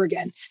minute over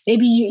again.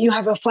 Maybe you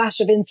have a flash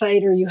of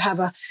insight or you have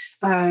a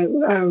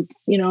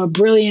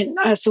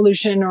brilliant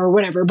solution or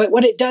whatever. But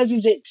what it does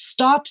is it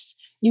stops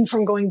you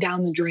from going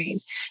down the drain.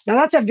 Now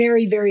that's a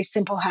very, very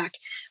simple hack.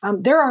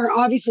 There are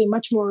obviously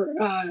much more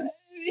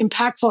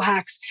impactful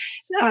hacks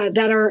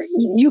that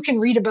you can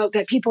read about,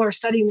 that people are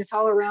studying this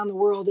all around the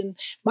world. And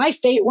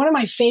one of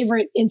my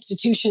favorite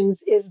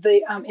institutions is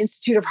the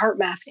Institute of Heart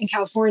Math in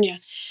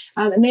California.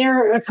 And they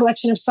are a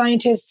collection of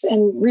scientists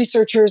and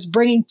researchers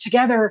bringing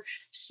together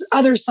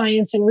other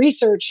science and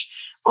research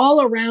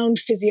all around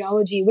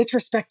physiology with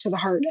respect to the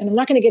heart. And I'm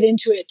not going to get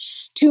into it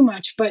too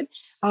much, but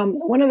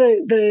one of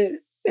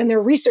and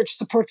their research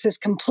supports this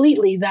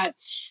completely, that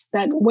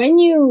when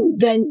you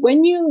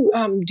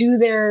do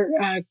their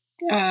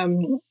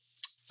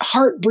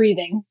heart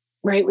breathing,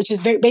 right, which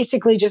is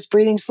basically just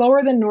breathing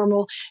slower than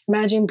normal.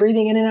 Imagine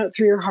breathing in and out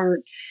through your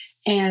heart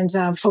and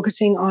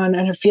focusing on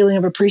a feeling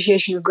of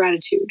appreciation or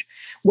gratitude.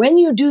 When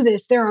you do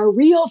this, there are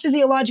real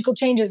physiological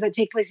changes that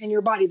take place in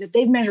your body that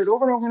they've measured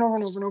over and over and over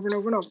and over and over and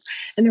over and over.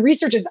 And the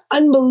research is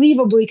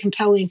unbelievably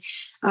compelling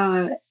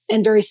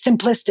and very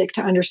simplistic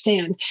to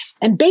understand.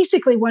 And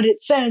basically what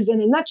it says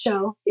in a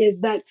nutshell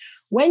is that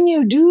when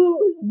you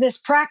do this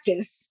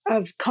practice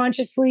of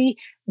consciously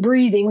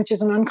breathing, which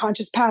is an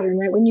unconscious pattern,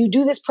 right? When you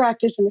do this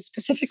practice in a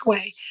specific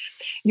way,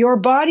 your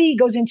body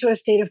goes into a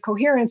state of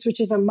coherence, which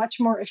is a much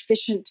more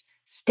efficient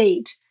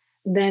state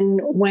than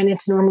when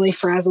it's normally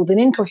frazzled and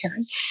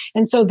incoherent.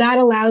 And so that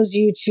allows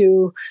you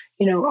to,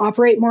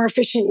 operate more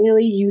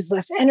efficiently, use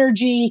less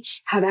energy,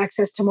 have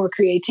access to more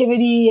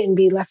creativity, and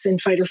be less in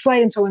fight or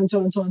flight, and so on and so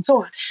on and so on and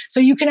so on.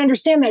 So you can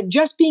understand that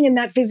just being in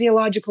that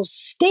physiological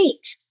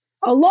state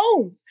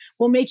alone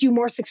will make you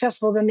more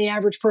successful than the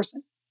average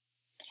person.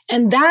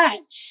 And that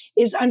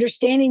is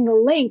understanding the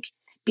link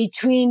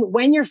between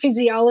when your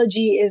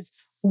physiology is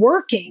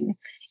working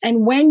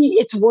and when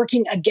it's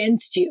working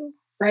against you,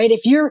 right?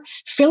 If you're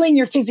filling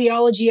your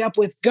physiology up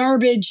with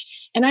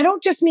garbage, and I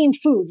don't just mean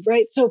food,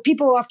 right? So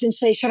people often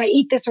say, should I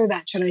eat this or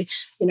that? Should I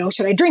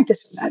drink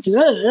this or that?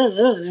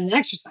 And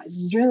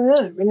exercise,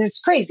 and it's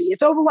crazy.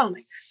 It's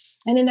overwhelming.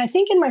 And then I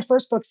think in my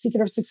first book,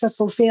 Secret of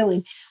Successful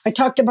Failing, I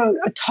talked about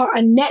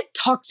a net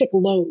toxic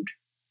load,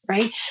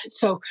 right?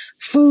 So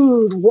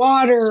food,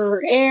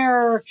 water,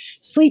 air,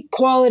 sleep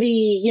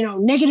quality,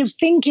 negative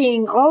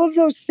thinking, all of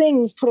those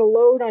things put a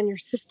load on your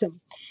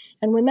system.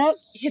 And when that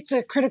hits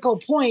a critical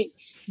point,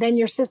 then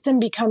your system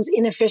becomes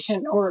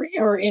inefficient or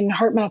in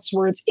HeartMath's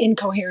words,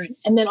 incoherent.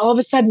 And then all of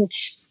a sudden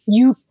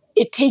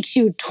it takes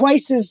you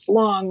twice as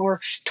long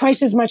or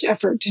twice as much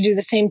effort to do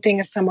the same thing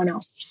as someone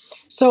else.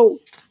 So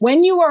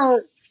when you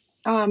are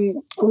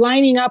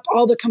lining up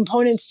all the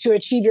components to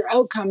achieve your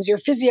outcomes. Your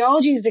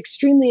physiology is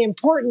extremely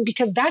important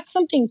because that's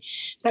something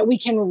that we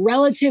can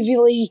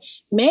relatively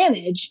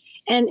manage.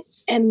 And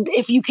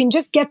if you can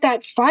just get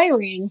that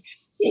firing,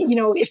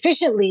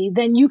 efficiently,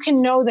 then you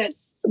can know that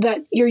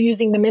you're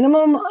using the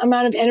minimum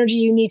amount of energy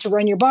you need to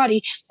run your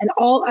body, and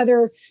all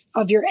other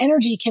of your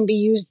energy can be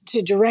used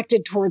to direct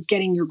it towards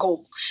getting your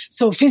goal.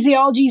 So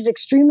physiology is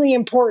extremely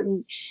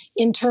important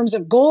in terms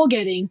of goal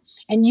getting,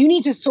 and you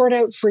need to sort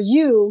out for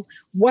you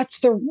what's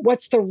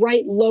the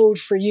right load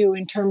for you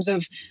in terms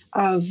of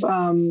all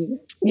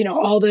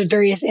the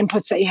various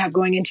inputs that you have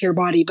going into your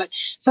body. But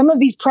some of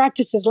these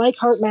practices like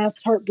heart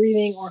maths, heart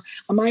breathing, or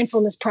a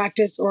mindfulness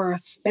practice or a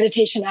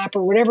meditation app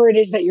or whatever it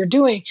is that you're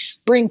doing,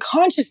 bring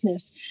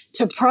consciousness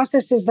to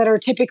processes that are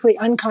typically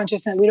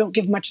unconscious that we don't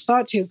give much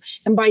thought to.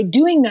 And by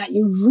doing that,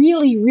 you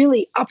really,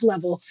 really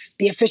up-level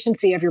the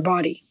efficiency of your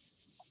body.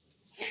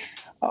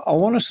 I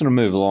want to sort of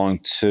move along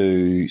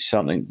to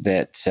something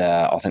that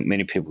I think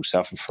many people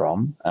suffer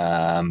from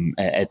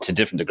to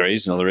different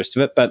degrees and all the rest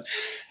of it. But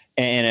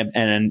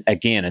and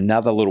again,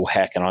 another little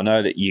hack, and I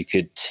know that you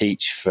could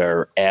teach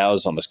for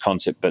hours on this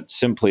concept, but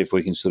simply if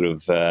we can sort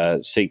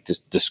of seek to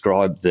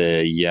describe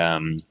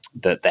the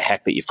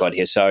hack that you've got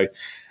here. So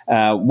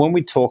when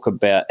we talk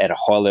about at a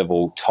high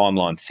level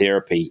timeline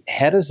therapy,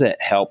 how does that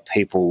help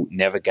people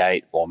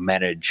navigate or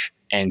manage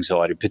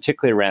anxiety,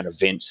 particularly around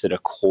events that are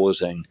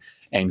causing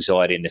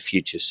anxiety in the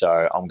future?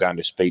 So I'm going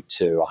to speak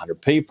to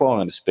 100 people. I'm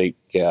going to speak,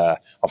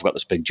 I've got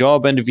this big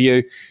job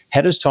interview.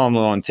 How does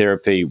timeline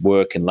therapy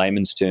work in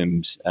layman's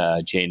terms,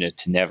 Gina,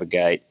 to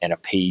navigate and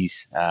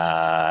appease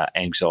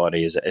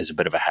anxiety as a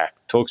bit of a hack?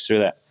 Talk us through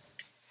that.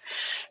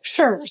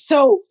 Sure.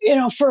 So,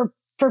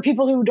 for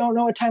people who don't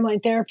know what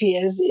timeline therapy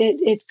is,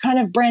 it kind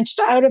of branched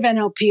out of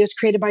NLP. It was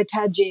created by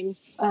Tad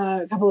James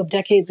a couple of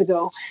decades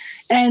ago.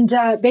 And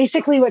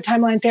basically what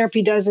timeline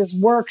therapy does is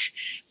work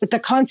with the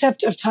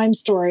concept of time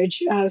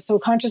storage, so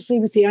consciously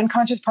with the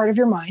unconscious part of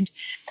your mind,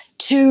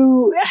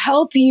 to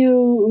help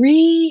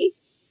you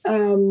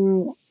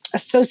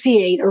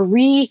associate or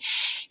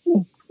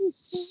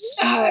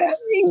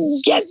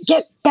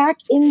get back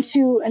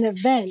into an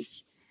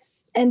event,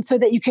 and so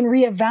that you can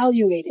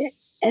reevaluate it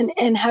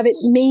and have it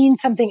mean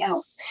something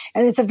else.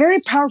 And it's a very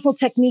powerful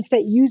technique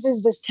that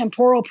uses this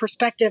temporal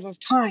perspective of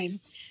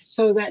time,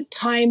 so that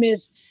time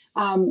is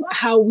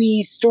how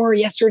we store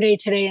yesterday,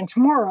 today, and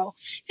tomorrow.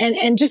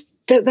 And just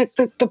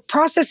the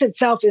process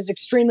itself is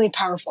extremely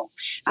powerful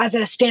as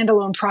a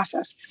standalone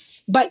process.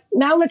 But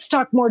now let's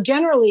talk more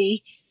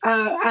generally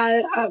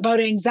about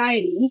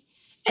anxiety.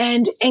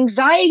 And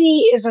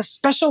anxiety is a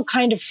special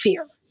kind of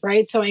fear,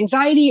 right? So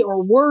anxiety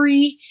or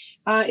worry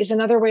is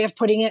another way of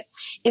putting it,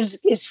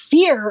 is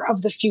fear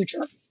of the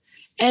future.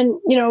 And,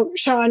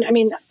 Sean,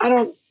 I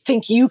don't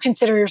think you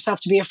consider yourself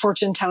to be a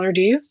fortune teller,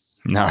 do you?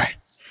 No.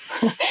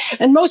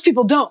 And most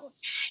people don't.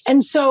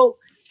 And so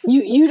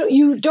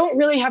you don't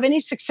really have any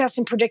success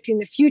in predicting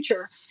the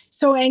future.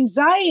 So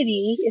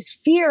anxiety is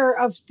fear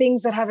of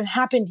things that haven't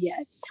happened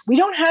yet. We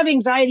don't have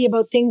anxiety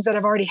about things that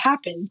have already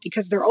happened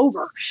because they're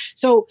over.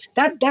 So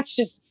that's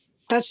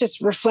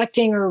just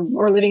reflecting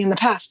or living in the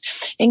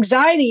past.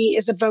 Anxiety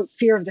is about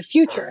fear of the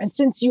future. And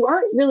since you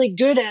aren't really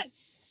good at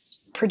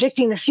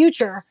predicting the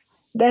future,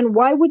 then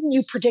why wouldn't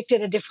you predict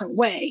it a different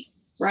way,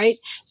 right?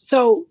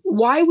 So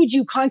why would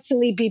you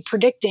constantly be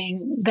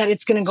predicting that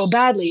it's going to go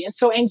badly? And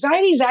so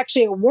anxiety is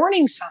actually a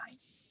warning sign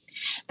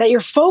that you're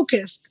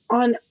focused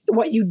on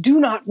what you do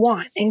not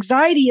want.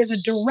 Anxiety is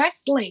a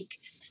direct link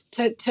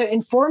to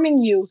informing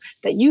you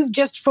that you've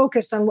just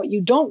focused on what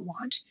you don't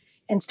want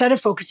instead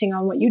of focusing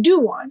on what you do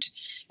want.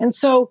 And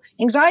so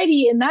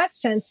anxiety in that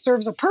sense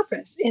serves a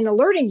purpose in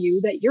alerting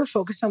you that you're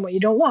focused on what you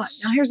don't want.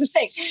 Now, here's the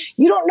thing.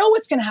 You don't know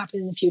what's going to happen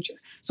in the future.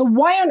 So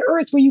why on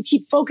earth will you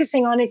keep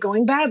focusing on it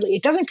going badly?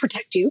 It doesn't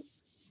protect you.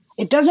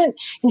 It doesn't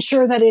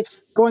ensure that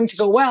it's going to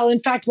go well. In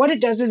fact, what it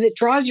does is it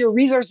draws your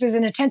resources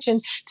and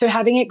attention to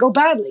having it go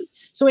badly.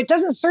 So it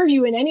doesn't serve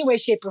you in any way,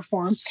 shape, or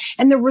form.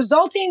 And the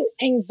resulting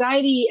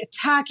anxiety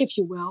attack, if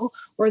you will,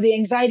 or the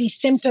anxiety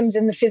symptoms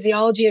in the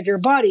physiology of your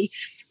body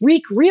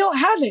wreak real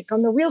havoc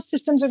on the real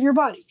systems of your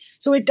body.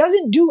 So it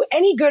doesn't do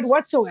any good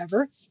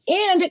whatsoever,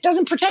 and it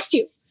doesn't protect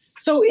you.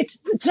 So it's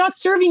not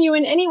serving you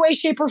in any way,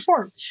 shape, or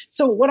form.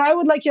 So what I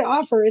would like you to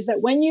offer is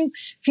that when you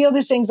feel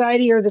this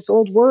anxiety or this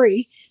old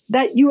worry,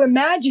 that you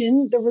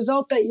imagine the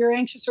result that you're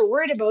anxious or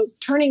worried about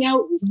turning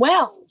out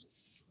well.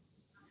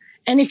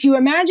 And if you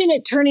imagine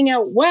it turning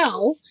out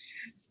well,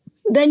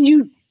 then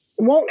you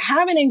won't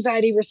have an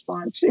anxiety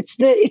response. It's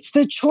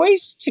the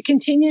choice to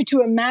continue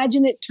to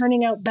imagine it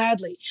turning out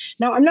badly.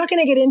 Now, I'm not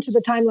going to get into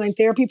the timeline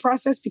therapy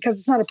process because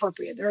it's not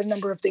appropriate. There are a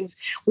number of things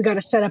we got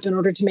to set up in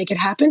order to make it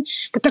happen.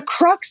 But the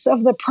crux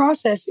of the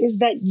process is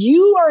that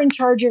you are in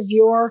charge of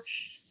your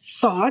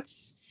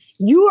thoughts.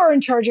 You are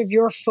in charge of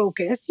your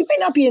focus. You may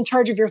not be in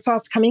charge of your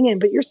thoughts coming in,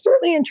 but you're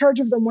certainly in charge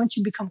of them once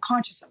you become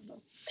conscious of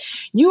them.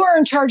 You are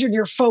in charge of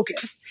your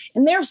focus.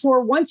 And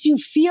therefore, once you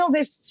feel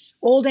this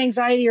old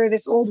anxiety or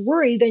this old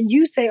worry, then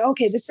you say,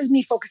 okay, this is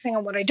me focusing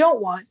on what I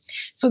don't want.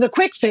 So the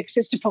quick fix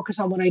is to focus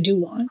on what I do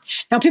want.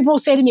 Now, people will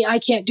say to me, I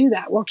can't do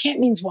that. Well, can't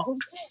means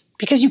won't,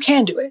 because you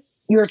can do it.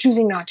 You are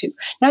choosing not to.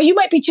 Now, you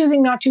might be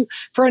choosing not to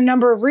for a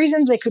number of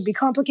reasons. They could be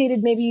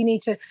complicated. Maybe you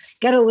need to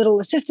get a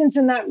little assistance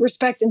in that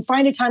respect and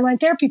find a timeline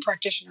therapy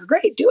practitioner.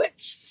 Great, do it.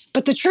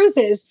 But the truth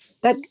is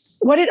that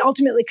what it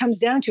ultimately comes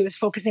down to is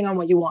focusing on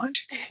what you want.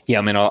 Yeah,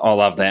 I mean, I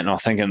love that. And I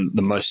think in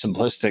the most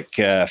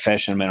simplistic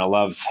fashion, I mean, I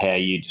love how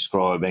you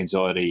describe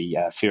anxiety,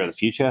 fear of the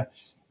future.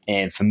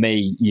 And for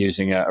me,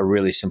 using a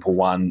really simple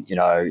one,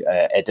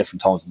 at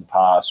different times in the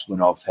past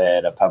when I've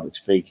had a public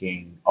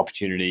speaking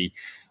opportunity,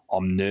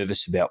 I'm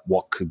nervous about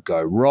what could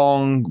go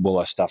wrong. Will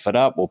I stuff it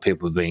up? Will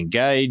people be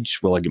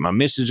engaged? Will I get my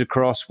message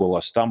across? Will I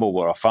stumble?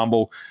 Will I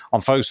fumble?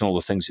 I'm focused on all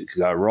the things that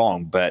could go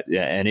wrong. But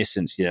in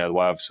essence, the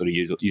way I've sort of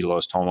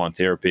utilized timeline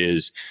therapy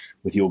is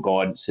with your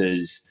guidance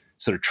is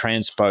sort of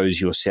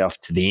transpose yourself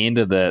to the end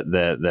of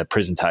the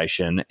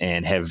presentation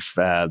and have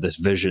this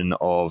vision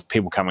of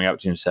people coming up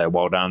to you and say,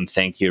 well done,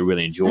 thank you,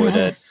 really enjoyed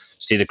it.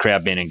 See the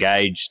crowd being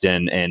engaged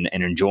and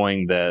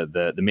enjoying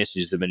the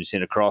messages that have been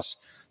sent across.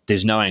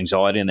 There's no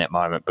anxiety in that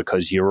moment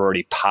because you're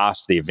already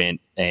past the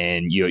event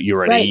and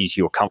you're at ease,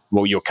 you're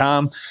comfortable, you're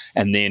calm.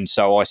 And then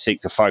so I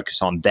seek to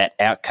focus on that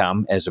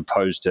outcome as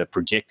opposed to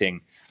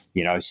projecting,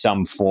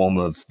 some form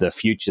of the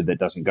future that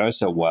doesn't go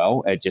so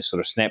well. It just sort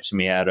of snaps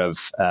me out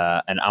of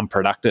an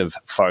unproductive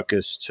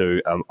focus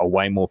to a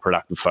way more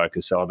productive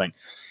focus. So I think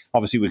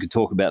obviously we could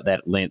talk about that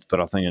at length, but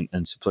I think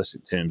in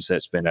simplistic terms,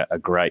 that's been a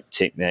great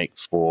technique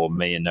for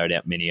me and no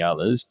doubt many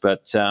others.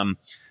 But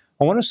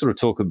I want to sort of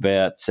talk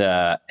about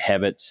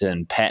habits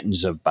and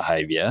patterns of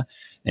behavior.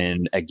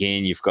 And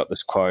again, you've got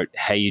this quote,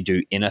 how you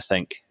do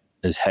anything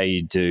is how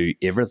you do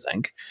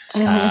everything.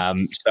 So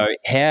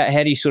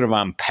how do you sort of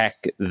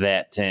unpack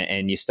that?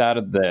 And you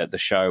started the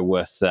show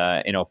with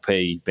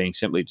NLP being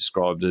simply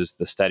described as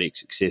the study of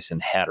success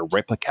and how to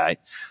replicate.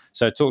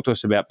 So talk to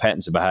us about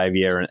patterns of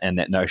behavior and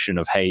that notion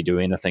of how you do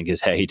anything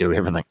is how you do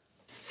everything.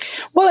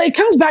 Well, it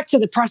comes back to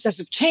the process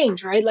of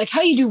change, right? Like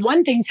how you do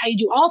one thing is how you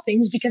do all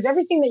things, because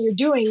everything that you're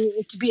doing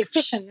to be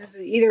efficient is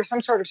either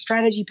some sort of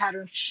strategy,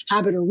 pattern,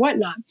 habit, or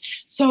whatnot.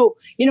 So,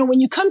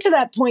 when you come to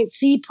that point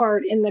C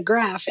part in the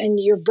graph and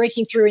you're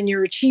breaking through and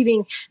you're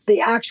achieving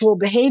the actual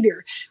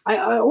behavior, I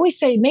always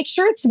say, make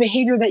sure it's the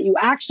behavior that you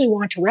actually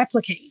want to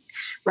replicate.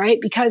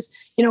 Right? Because,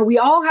 we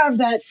all have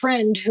that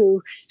friend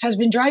who has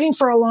been driving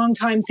for a long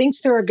time,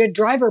 thinks they're a good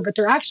driver, but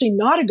they're actually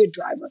not a good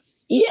driver.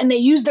 And they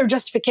use their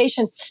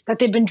justification that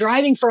they've been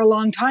driving for a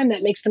long time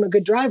that makes them a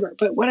good driver.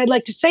 But what I'd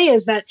like to say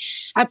is that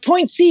at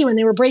point C, when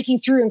they were breaking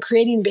through and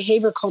creating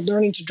behavior called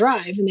learning to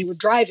drive, and they were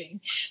driving,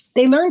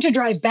 they learned to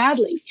drive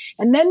badly.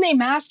 And then they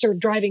mastered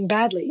driving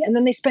badly. And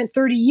then they spent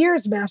 30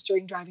 years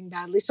mastering driving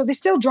badly. So they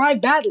still drive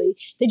badly.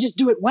 They just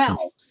do it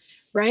well.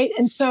 Right?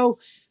 And so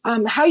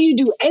how you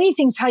do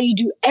anything is how you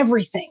do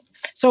everything.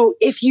 So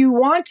if you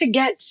want to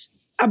get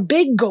a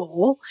big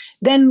goal,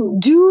 then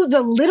do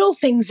the little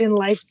things in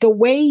life the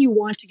way you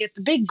want to get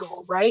the big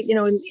goal, right?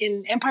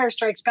 In Empire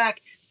Strikes Back,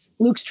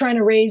 Luke's trying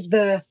to raise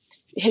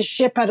his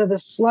ship out of the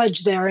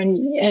sludge there,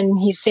 and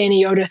he's saying to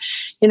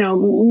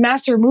Yoda,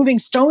 Master, moving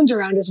stones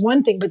around is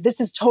one thing, but this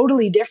is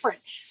totally different.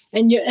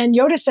 And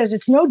Yoda says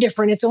it's no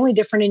different, it's only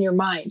different in your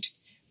mind.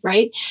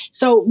 Right?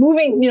 So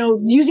moving,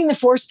 using the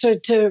force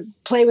to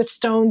play with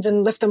stones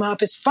and lift them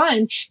up is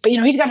fun, but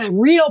he's got a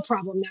real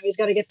problem now. He's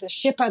got to get the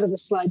ship out of the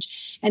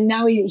sludge. And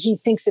now he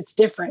thinks it's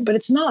different, but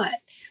it's not,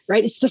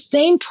 right? It's the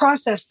same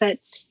process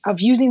of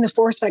using the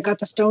force that got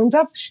the stones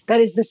up. That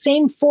is the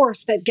same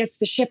force that gets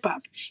the ship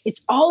up.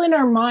 It's all in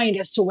our mind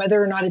as to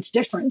whether or not it's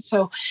different.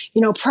 So,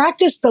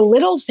 practice the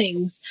little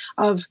things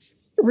of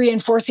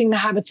reinforcing the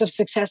habits of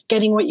success,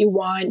 getting what you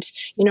want,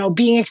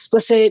 being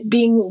explicit,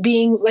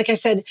 being, like I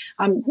said,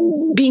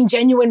 being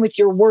genuine with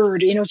your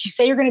word. If you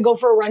say you're going to go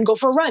for a run, go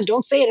for a run.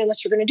 Don't say it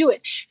unless you're going to do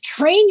it.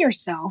 Train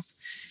yourself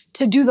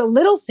to do the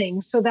little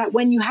things so that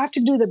when you have to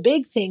do the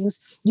big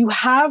things, you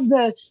have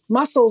the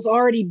muscles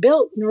already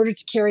built in order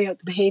to carry out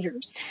the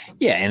behaviors.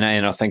 Yeah,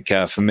 and I think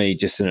for me,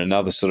 just in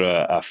another sort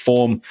of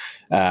form,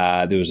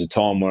 there was a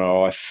time where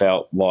I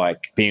felt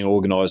like being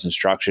organised and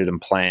structured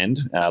and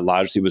planned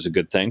largely was a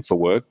good thing for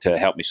work to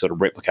help me sort of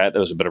replicate. There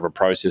was a bit of a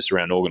process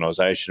around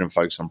organisation and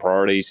focus on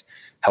priorities.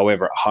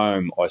 However, at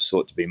home, I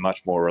sought to be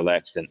much more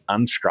relaxed and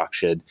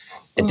unstructured.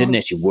 It didn't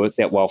actually work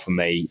that well for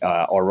me.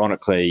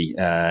 Ironically,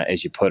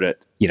 as you put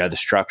it, the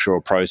structure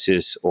or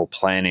process or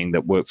planning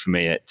that worked for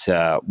me at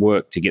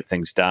work to get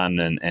things done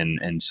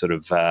and sort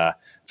of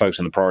focus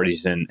on the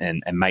priorities and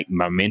make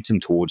momentum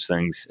towards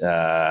things,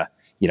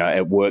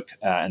 it worked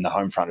in the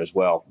home front as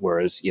well.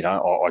 Whereas,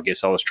 I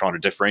guess I was trying to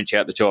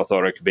differentiate the two. I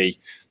thought I could be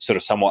sort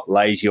of somewhat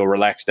lazy or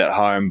relaxed at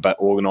home, but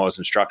organised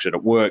and structured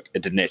at work.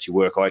 It didn't actually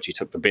work. I actually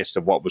took the best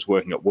of what was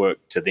working at work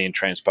to then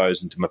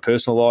transpose into my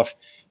personal life.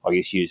 I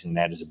guess using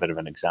that as a bit of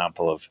an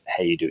example of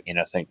how you do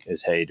anything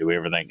is how you do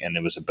everything. And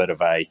there was a bit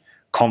of a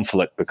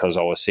conflict because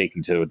I was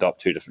seeking to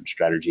adopt two different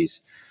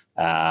strategies.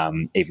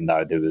 even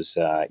though there was,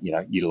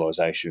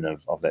 utilization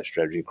of that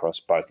strategy across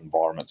both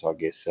environments, I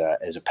guess,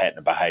 as a pattern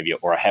of behavior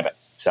or a habit.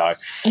 So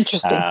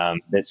Interesting.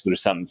 that's sort of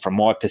something from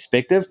my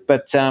perspective.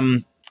 But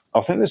I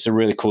think this is a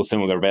really cool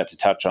thing we're about to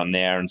touch on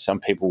there, and some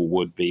people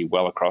would be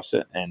well across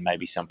it and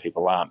maybe some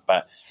people aren't.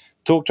 But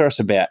talk to us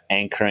about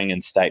anchoring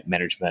and state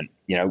management.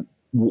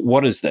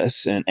 What is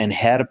this, and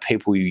how do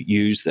people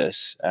use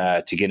this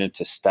to get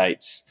into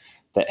states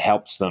that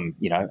helps them,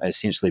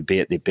 essentially be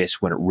at their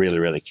best when it really,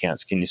 really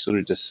counts? Can you sort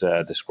of just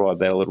describe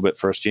that a little bit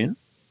for us, Gina?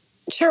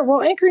 Sure.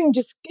 Well, anchoring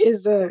just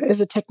is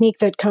a technique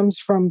that comes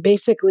from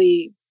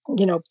basically,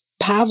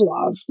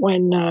 Pavlov.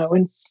 When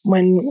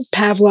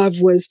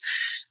Pavlov was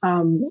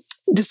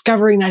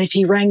discovering that if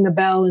he rang the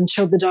bell and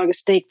showed the dog a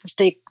steak,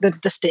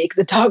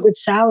 the dog would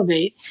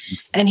salivate,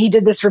 and he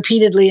did this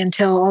repeatedly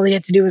until all he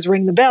had to do was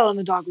ring the bell and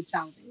the dog would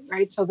salivate.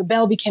 Right. So the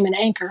bell became an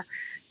anchor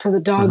for the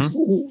dog's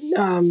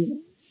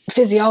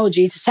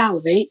physiology to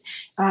salivate,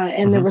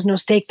 and there was no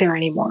steak there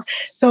anymore.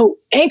 So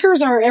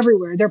anchors are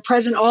everywhere. They're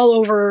present all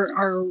over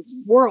our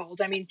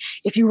world. I mean,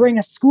 if you ring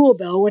a school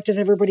bell, what does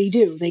everybody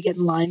do? They get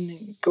in line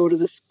and go to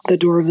the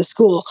door of the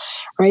school,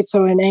 right?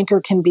 So an anchor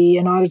can be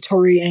an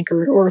auditory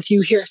anchor, or if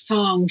you hear a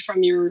song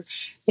from your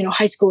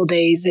high school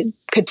days, it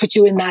could put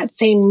you in that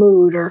same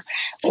mood or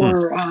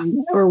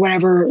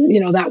whatever,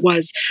 that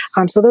was.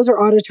 So those are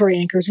auditory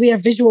anchors. We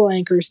have visual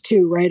anchors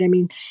too, right? I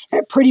mean,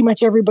 pretty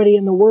much everybody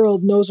in the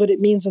world knows what it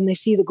means when they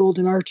see the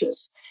golden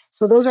arches.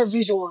 So those are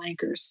visual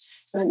anchors,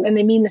 and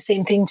they mean the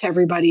same thing to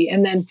everybody.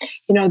 And then,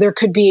 there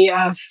could be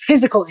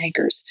physical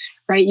anchors,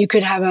 right? You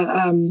could have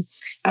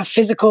a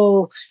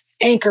physical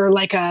anchor,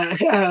 like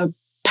a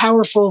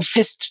powerful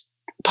fist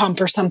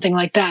pump or something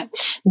like that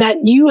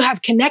you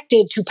have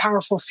connected to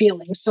powerful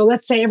feelings. So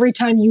let's say every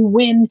time you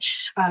win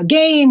a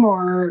game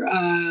or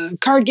a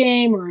card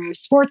game or a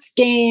sports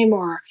game,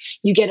 or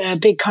you get a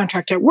big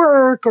contract at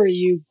work, or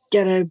you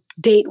get a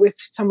date with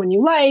someone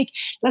you like,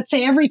 let's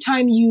say every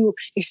time you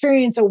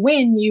experience a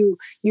win, you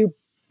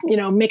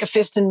make a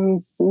fist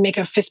and make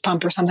a fist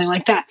pump or something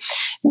like that.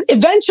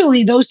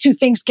 Eventually, those two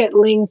things get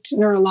linked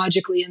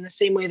neurologically in the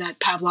same way that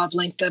Pavlov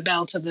linked the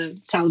bell to the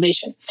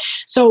salivation.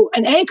 So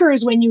an anchor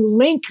is when you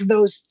link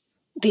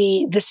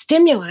the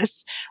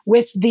stimulus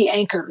with the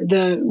anchor,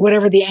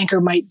 whatever the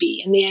anchor might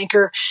be. And the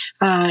anchor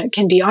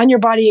can be on your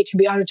body, it can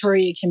be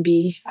auditory, it can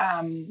be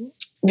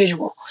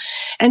visual,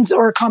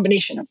 or a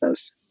combination of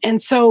those.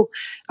 And so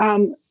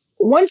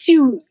once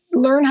you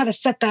learn how to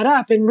set that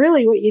up, and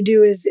really what you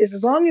do is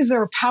as long as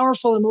there are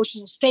powerful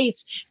emotional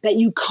states that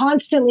you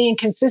constantly and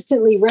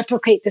consistently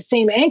replicate the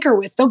same anchor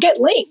with, they'll get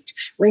linked.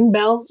 Ring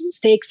bell,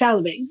 steak,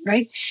 salivate,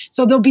 right?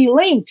 So they'll be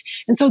linked.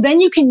 And so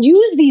then you can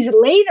use these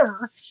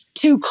later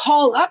to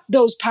call up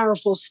those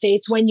powerful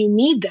states when you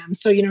need them.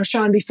 So,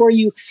 Sean, before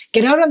you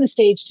get out on the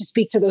stage to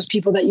speak to those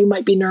people that you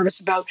might be nervous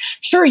about,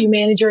 sure, you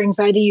manage your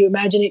anxiety, you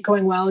imagine it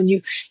going well, and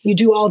you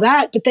do all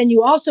that, but then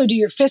you also do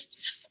your fist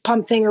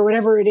pump thing or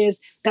whatever it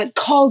is that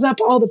calls up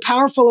all the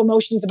powerful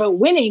emotions about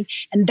winning,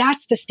 and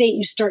that's the state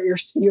you start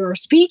your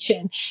speech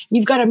in.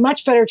 You've got a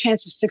much better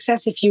chance of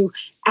success if you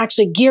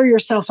actually gear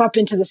yourself up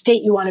into the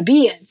state you want to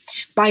be in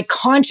by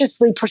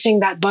consciously pushing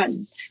that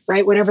button,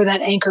 right? Whatever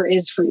that anchor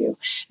is for you.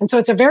 And so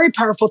it's a very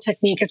powerful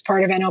technique as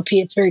part of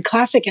NLP. It's very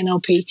classic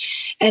NLP,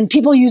 and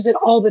people use it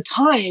all the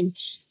time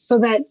so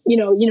that,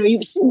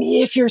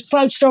 if you're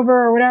slouched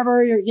over or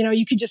whatever,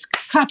 you could just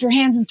clap your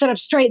hands and sit up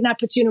straight, and that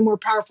puts you in a more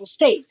powerful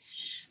state.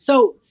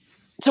 So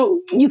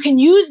you can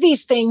use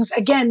these things.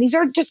 Again, these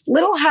are just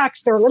little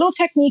hacks. They're little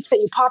techniques that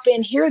you pop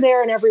in here,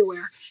 there, and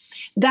everywhere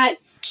that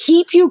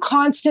keep you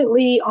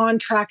constantly on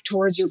track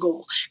towards your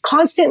goal.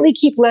 Constantly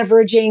keep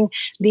leveraging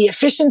the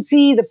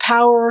efficiency, the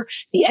power,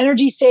 the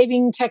energy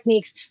saving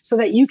techniques so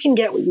that you can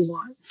get what you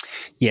want.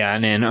 Yeah,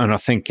 and I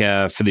think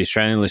for the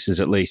Australian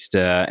listeners at least,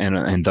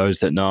 and those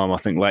that know him, I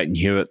think Leighton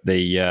Hewitt,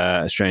 the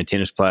Australian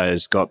tennis player,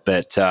 has got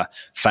that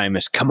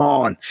famous "come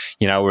on,"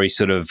 where he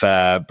sort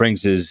of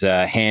brings his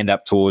hand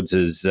up towards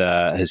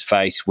his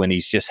face when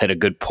he's just had a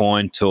good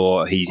point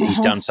or he's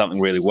done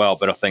something really well.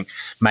 But I think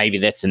maybe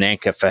that's an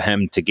anchor for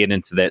him to get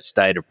into that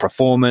state of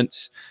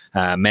performance,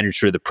 manage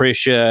through the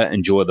pressure,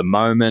 enjoy the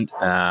moment.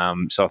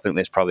 So I think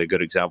that's probably a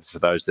good example for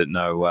those that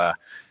know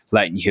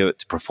Leighton Hewitt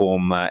to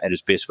perform at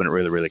his best when it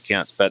really, really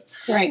counts. But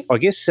right. I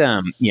guess,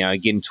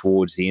 getting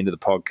towards the end of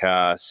the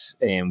podcast,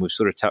 and we've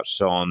sort of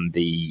touched on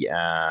the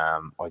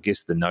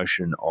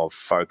notion of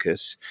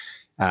focus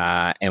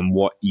and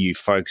what you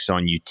focus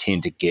on, you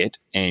tend to get.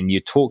 And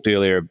you talked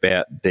earlier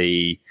about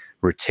the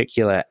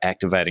reticular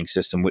activating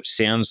system, which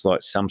sounds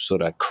like some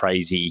sort of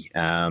crazy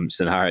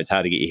scenario. It's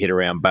hard to get your head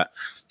around, but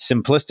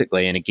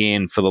simplistically, and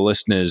again, for the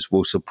listeners,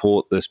 we'll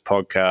support this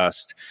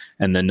podcast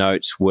and the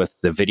notes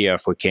with the video,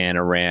 if we can,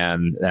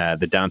 around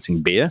the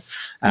dancing bear.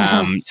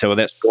 So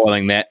without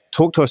spoiling that,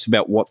 talk to us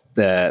about what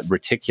the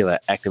reticular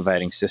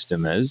activating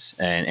system is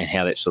and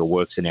how that sort of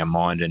works in our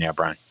mind and our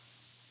brain.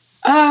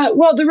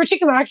 Well, the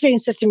reticular activating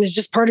system is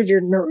just part of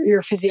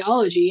your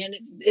physiology, and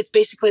it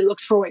basically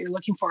looks for what you're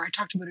looking for. I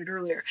talked about it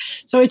earlier.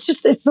 So it's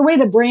the way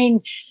the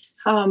brain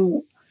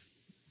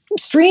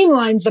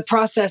streamlines the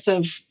process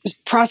of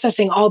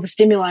processing all the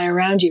stimuli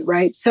around you,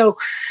 right? So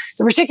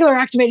the reticular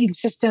activating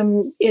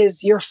system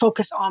is your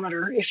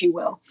focusometer, if you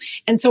will.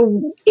 And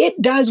so it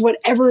does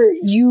whatever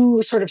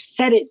you sort of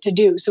set it to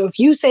do. So if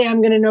you say,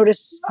 I'm going to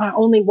notice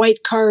only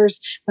white cars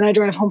when I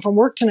drive home from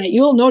work tonight,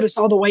 you'll notice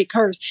all the white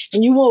cars,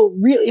 and you'll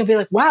be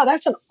like, wow,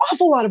 that's an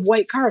awful lot of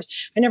white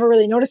cars. I never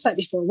really noticed that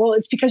before. Well,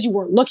 it's because you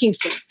weren't looking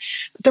for it.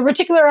 But the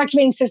reticular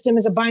activating system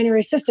is a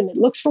binary system. It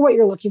looks for what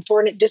you're looking for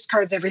and it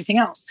discards everything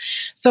else.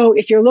 So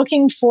if you're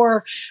looking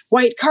for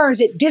white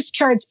cars, it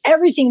discards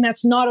everything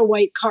that's not a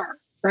white car.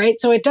 Right?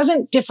 So it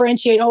doesn't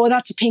differentiate, oh, well,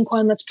 that's a pink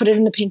one. Let's put it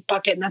in the pink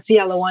bucket. And that's a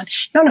yellow one.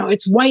 No,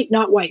 it's white,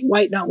 not white,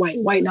 white, not white,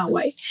 white, not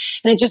white.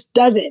 And it just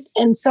does it.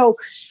 And so,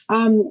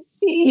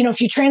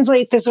 if you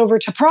translate this over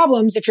to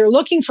problems, if you're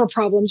looking for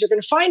problems, you're going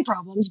to find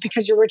problems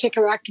because your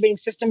reticular activating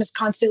system is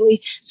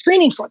constantly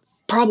screening for them.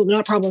 Problem,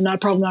 not problem, not a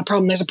problem, not a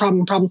problem. There's a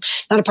problem, problem,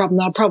 not a problem,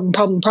 not a problem,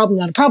 problem, problem,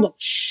 not a problem.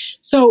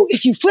 So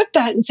if you flip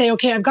that and say,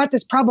 okay, I've got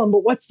this problem,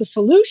 but what's the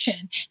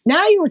solution?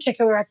 Now your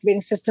reticular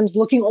activating system's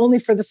looking only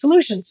for the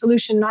solution,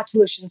 solution, not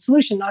solution,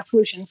 solution, not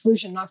solution,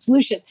 solution, not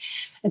solution.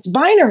 It's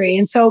binary.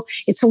 And so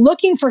it's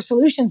looking for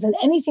solutions, and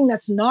anything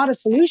that's not a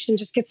solution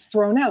just gets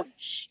thrown out.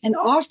 And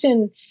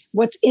often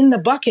what's in the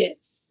bucket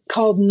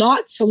called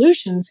not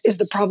solutions is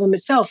the problem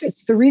itself.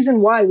 It's the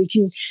reason why we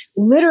can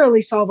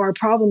literally solve our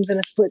problems in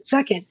a split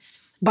second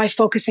by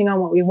focusing on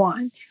what we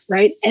want,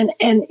 right? And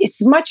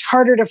it's much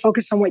harder to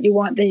focus on what you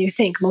want than you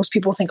think. Most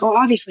people think, oh,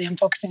 obviously I'm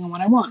focusing on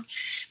what I want.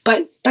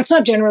 But that's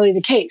not generally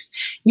the case.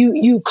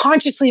 You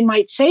consciously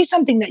might say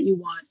something that you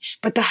want,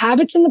 but the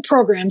habits and the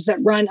programs that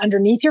run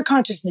underneath your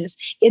consciousness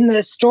in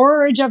the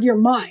storage of your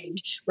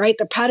mind, right?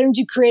 The patterns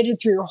you created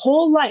through your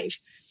whole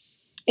life,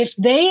 if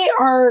they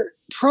are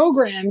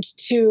programmed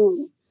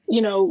to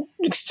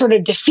sort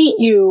of defeat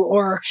you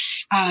or,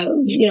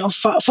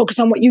 focus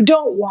on what you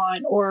don't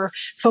want or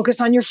focus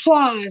on your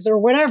flaws or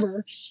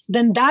whatever,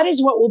 then that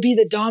is what will be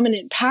the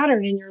dominant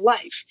pattern in your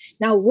life.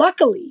 Now,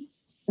 luckily,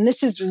 and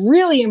this is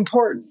really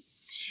important,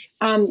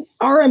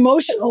 our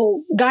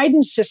emotional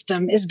guidance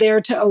system is there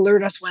to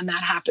alert us when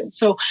that happens.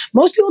 So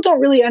most people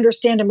don't really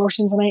understand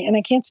emotions. And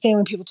I can't stand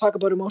when people talk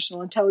about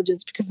emotional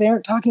intelligence because they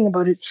aren't talking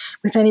about it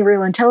with any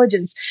real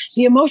intelligence.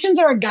 The emotions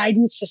are a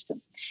guidance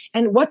system.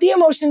 And what the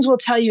emotions will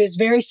tell you is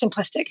very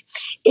simplistic.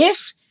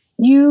 If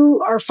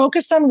you are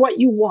focused on what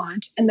you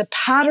want and the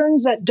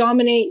patterns that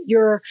dominate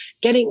your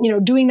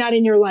doing that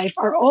in your life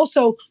are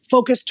also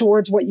focused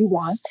towards what you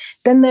want,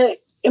 then the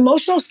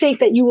emotional state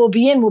that you will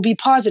be in will be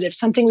positive,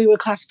 something we would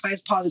classify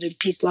as positive,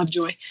 peace, love,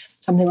 joy,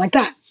 something like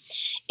that.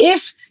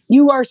 If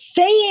you are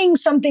saying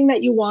something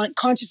that you want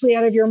consciously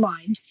out of your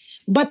mind,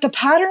 but the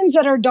patterns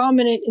that are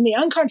dominant in the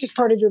unconscious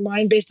part of your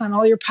mind based on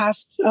all your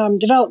past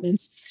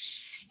developments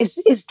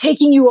is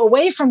taking you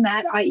away from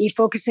that, i.e.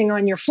 focusing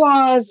on your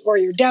flaws or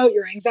your doubt,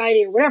 your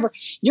anxiety or whatever,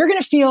 you're going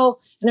to feel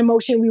an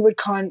emotion we would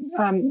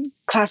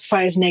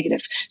classify as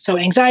negative. So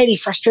anxiety,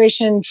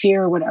 frustration,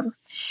 fear, whatever.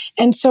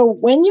 And so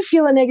when you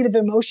feel a negative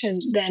emotion,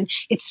 then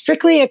it's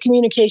strictly a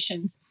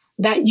communication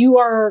that you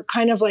are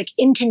kind of like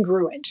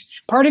incongruent.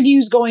 Part of you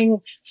is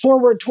going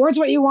forward towards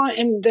what you want,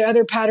 and the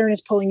other pattern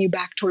is pulling you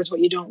back towards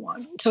what you don't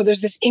want. So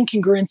there's this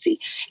incongruency.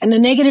 And the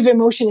negative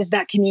emotion is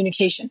that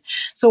communication.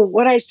 So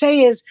what I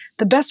say is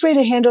the best way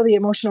to handle the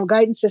emotional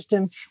guidance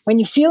system when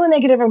you feel a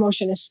negative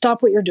emotion is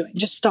stop what you're doing.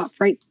 Just stop,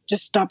 right?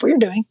 Just stop what you're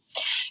doing.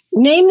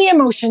 Name the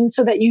emotion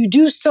so that you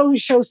do so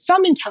show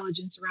some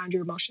intelligence around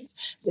your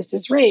emotions. This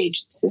is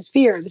rage. This is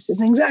fear. This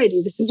is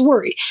anxiety. This is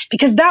worry.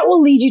 Because that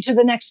will lead you to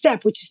the next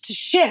step, which is to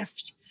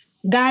shift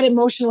that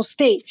emotional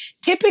state.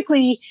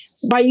 Typically,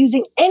 by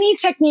using any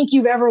technique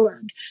you've ever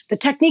learned, the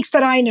techniques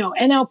that I know,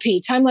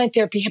 NLP, timeline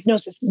therapy,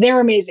 hypnosis, they're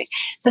amazing.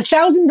 The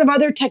thousands of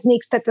other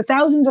techniques that the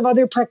thousands of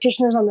other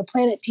practitioners on the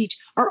planet teach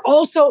are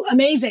also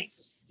amazing.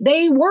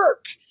 They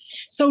work.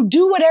 So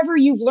do whatever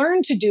you've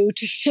learned to do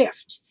to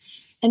shift.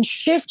 And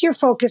shift your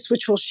focus,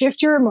 which will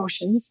shift your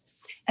emotions,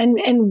 and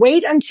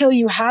wait until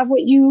you have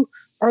what you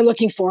are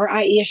looking for,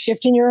 i.e. a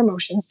shift in your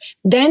emotions,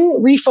 then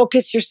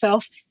refocus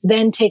yourself,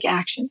 then take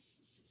action,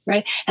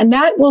 right? And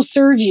that will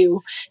serve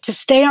you to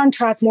stay on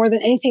track more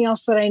than anything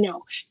else that I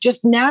know.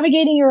 Just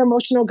navigating your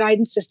emotional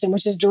guidance system,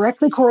 which is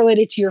directly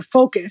correlated to your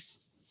focus,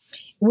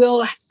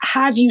 will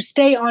have you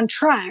stay on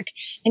track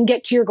and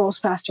get to your goals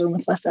faster and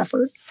with less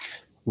effort.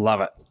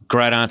 Love it.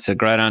 Great answer.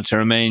 Great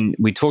answer. I mean,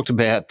 we talked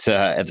about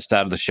at the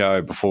start of the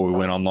show before we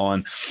went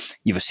online,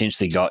 you've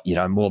essentially got,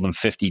 more than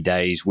 50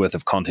 days worth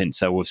of content.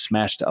 So we've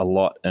smashed a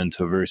lot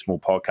into a very small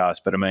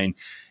podcast. But I mean,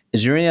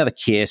 is there any other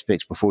key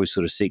aspects before we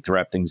sort of seek to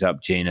wrap things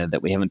up, Gina,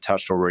 that we haven't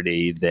touched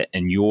already that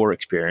in your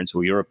experience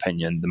or your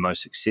opinion, the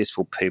most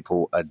successful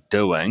people are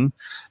doing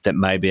that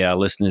maybe our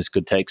listeners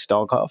could take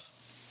stock of?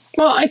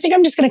 Well, I think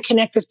I'm just going to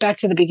connect this back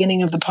to the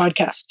beginning of the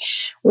podcast,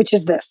 which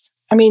is this.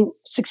 I mean,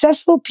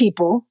 successful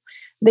people,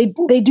 they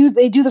do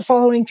the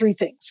following three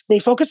things. They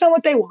focus on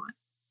what they want.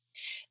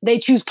 They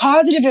choose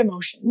positive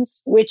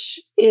emotions, which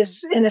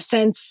is, in a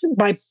sense,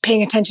 by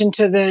paying attention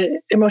to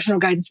the emotional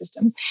guidance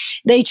system.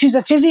 They choose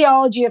a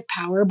physiology of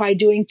power by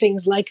doing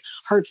things like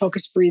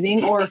heart-focused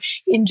breathing or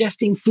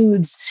ingesting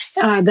foods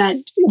that,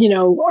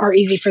 are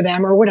easy for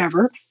them or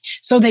whatever.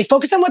 So they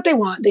focus on what they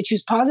want. They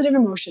choose positive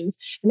emotions,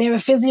 and they have a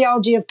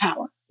physiology of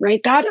power,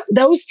 right?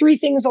 Those three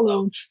things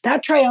alone,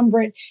 that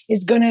triumvirate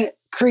is going to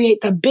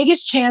create the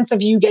biggest chance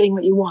of you getting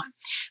what you want.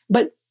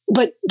 But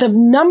the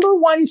number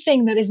one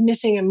thing that is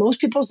missing in most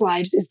people's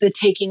lives is the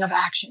taking of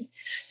action.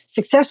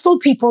 Successful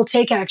people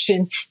take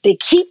action. They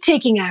keep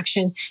taking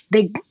action.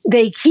 They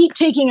keep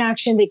taking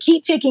action. They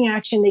keep taking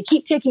action. They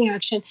keep taking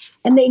action,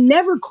 and they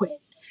never quit.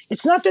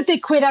 It's not that they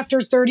quit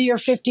after 30 or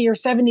 50 or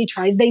 70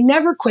 tries. They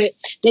never quit.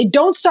 They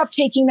don't stop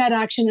taking that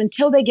action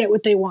until they get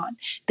what they want.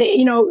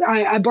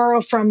 I borrow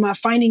from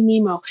Finding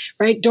Nemo,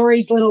 right?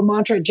 Dory's little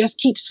mantra, just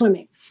keep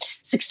swimming.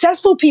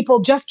 Successful people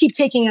just keep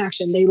taking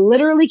action. They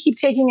literally keep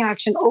taking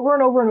action over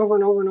and over and over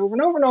and over and over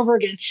and over and over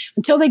again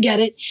until they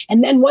get it.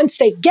 And then once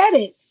they get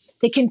it,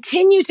 they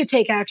continue to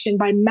take action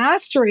by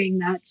mastering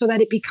that so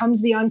that it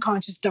becomes the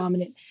unconscious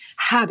dominant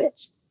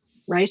habit,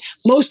 right?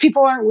 Most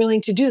people aren't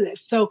willing to do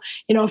this. So,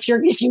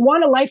 if you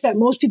want a life that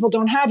most people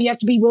don't have, you have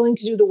to be willing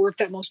to do the work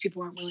that most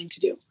people aren't willing to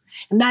do.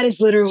 And that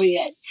is literally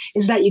it,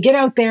 is that you get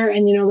out there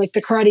and, like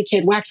the Karate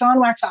Kid, wax on,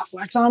 wax off,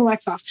 wax on,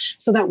 wax off,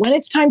 so that when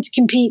it's time to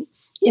compete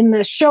in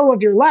the show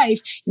of your life,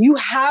 you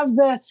have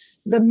the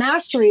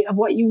mastery of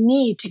what you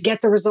need to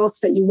get the results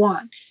that you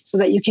want, so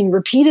that you can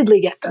repeatedly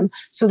get them,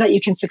 so that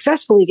you can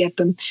successfully get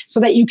them, so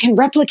that you can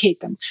replicate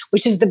them,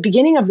 which is the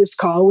beginning of this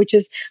call, which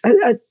is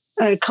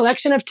a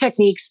collection of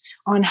techniques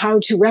on how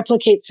to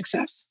replicate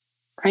success,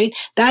 right?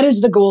 That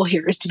is the goal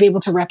here, is to be able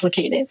to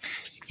replicate it.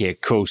 Yeah,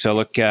 cool. So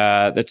look,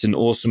 that's an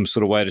awesome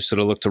sort of way to sort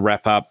of look to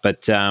wrap up.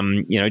 But,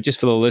 just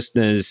for the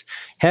listeners,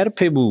 how do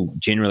people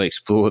generally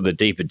explore the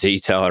deeper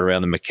detail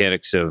around the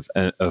mechanics of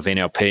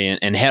NLP,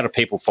 and how do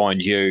people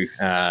find you,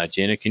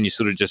 Gina? Can you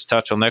sort of just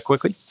touch on that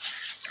quickly?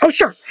 Oh,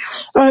 sure.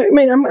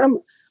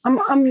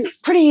 I'm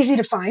pretty easy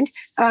to find.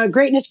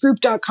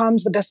 Greatnessgroup.com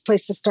is the best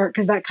place to start,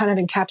 because that kind of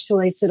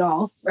encapsulates it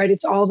all, right?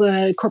 It's all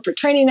the corporate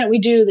training that we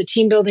do, the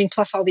team building,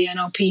 plus all the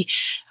NLP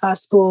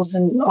schools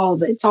and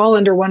it's all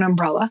under one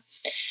umbrella.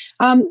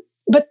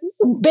 But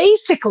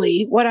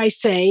basically what I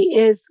say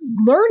is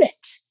learn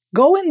it.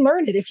 Go and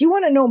learn it. If you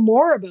want to know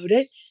more about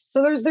it,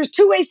 so there's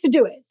two ways to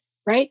do it,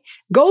 right?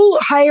 Go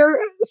hire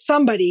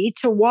somebody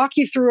to walk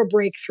you through a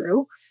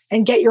breakthrough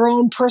and get your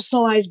own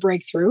personalized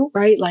breakthrough,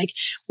 right? Like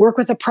work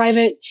with a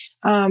private,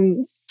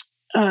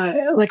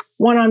 like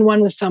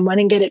one-on-one with someone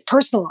and get it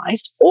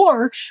personalized,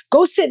 or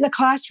go sit in a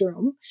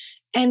classroom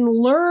and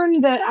learn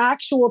the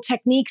actual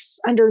techniques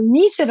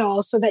underneath it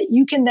all, so that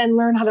you can then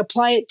learn how to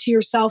apply it to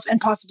yourself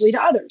and possibly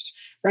to others,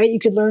 right? You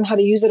could learn how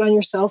to use it on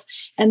yourself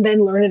and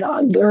then learn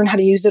how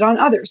to use it on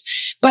others.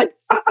 But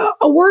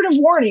a word of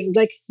warning,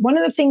 like one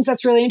of the things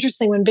that's really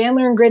interesting, when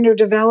Bandler and Grinder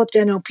developed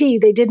NLP,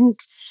 they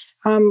didn't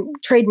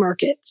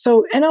trademark it.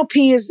 So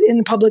NLP is in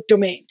the public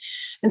domain.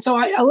 And so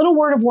a little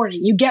word of warning,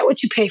 you get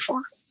what you pay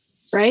for,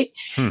 right?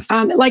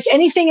 Like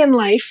anything in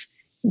life,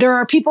 there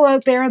are people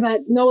out there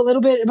that know a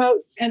little bit about,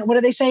 and what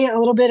do they say? A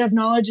little bit of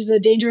knowledge is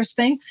a dangerous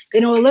thing. They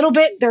know a little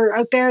bit. They're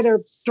out there.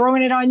 They're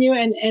throwing it on you.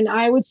 And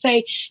I would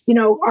say,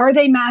 are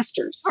they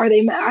masters?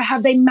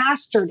 Have they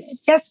mastered it?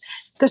 Yes.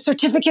 The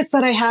certificates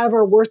that I have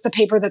are worth the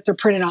paper that they're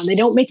printed on. They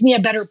don't make me a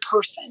better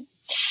person.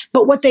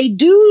 But what they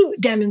do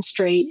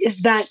demonstrate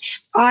is that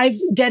I've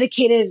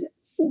dedicated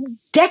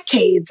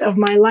decades of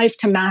my life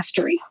to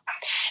mastery.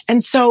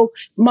 And so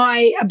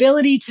my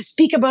ability to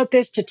speak about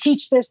this, to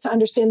teach this, to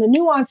understand the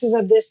nuances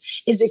of this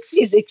is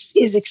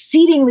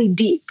exceedingly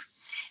deep.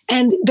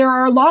 And there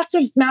are lots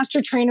of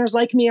master trainers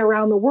like me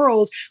around the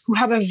world who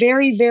have a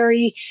very,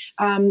 very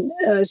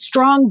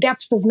strong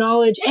depth of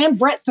knowledge and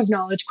breadth of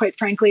knowledge, quite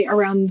frankly,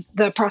 around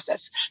the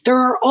process. There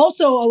are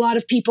also a lot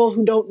of people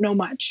who don't know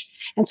much.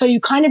 And so you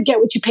kind of get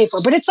what you pay for.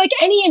 But it's like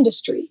any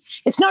industry.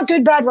 It's not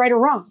good, bad, right, or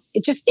wrong.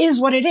 It just is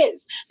what it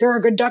is. There are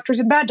good doctors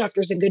and bad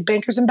doctors, and good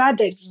bankers and bad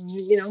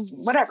bankers,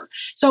 whatever.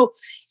 So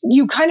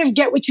you kind of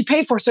get what you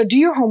pay for. So do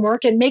your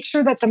homework and make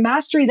sure that the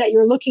mastery that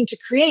you're looking to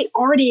create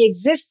already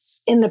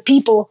exists in the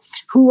people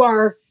who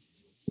are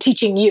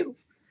teaching you.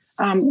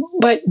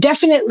 But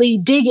definitely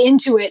dig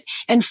into it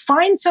and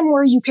find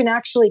somewhere you can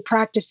actually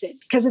practice it,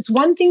 because it's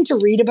one thing to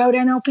read about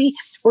NLP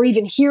or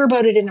even hear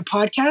about it in a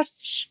podcast,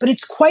 but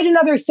it's quite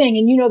another thing,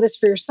 and you know this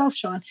for yourself,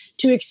 Sean,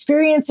 to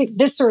experience it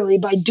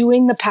viscerally by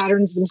doing the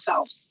patterns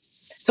themselves.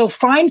 So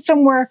find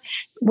somewhere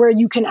where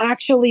you can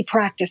actually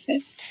practice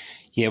it.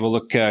 Yeah, well,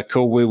 look,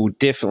 cool. We will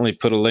definitely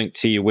put a link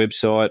to your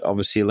website,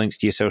 obviously links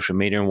to your social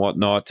media and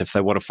whatnot, if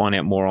they want to find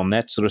out more on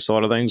that sort of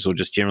side of things, or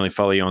just generally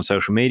follow you on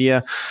social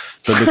media.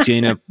 But look,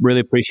 Gina, really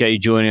appreciate you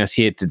joining us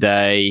here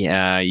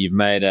today. You've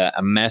made a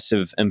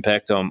massive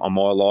impact on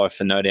my life,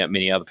 and no doubt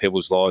many other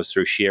people's lives,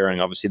 through sharing,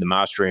 obviously, the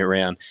mastery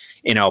around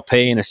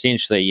NLP and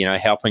essentially,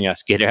 helping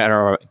us get out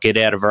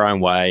of our own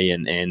way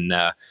and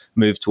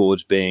move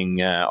towards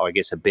being, I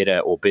guess, a better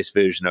or best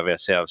version of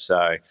ourselves.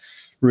 So,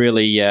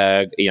 really,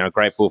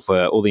 grateful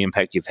for all the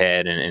impact you've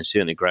had, and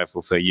certainly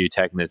grateful for you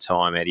taking the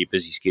time out of your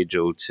busy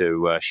schedule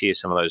to share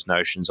some of those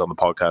notions on the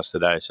podcast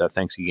today. So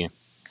thanks again.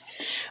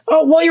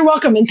 Oh, well, you're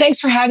welcome. And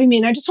thanks for having me.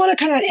 And I just want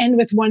to kind of end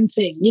with one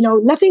thing.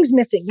 Nothing's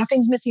missing.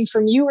 Nothing's missing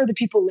from you or the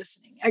people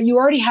listening. You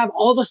already have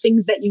all the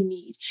things that you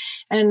need.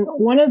 And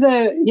one of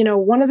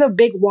the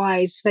big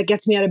whys that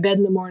gets me out of bed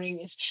in the morning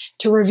is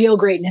to reveal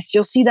greatness.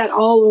 You'll see that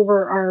all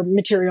over our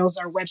materials,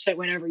 our website,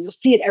 whatever. You'll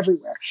see it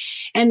everywhere.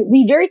 And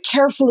we very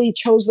carefully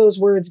chose those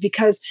words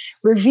because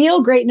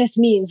reveal greatness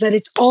means that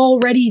it's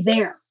already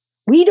there.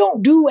 We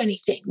don't do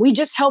anything. We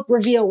just help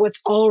reveal what's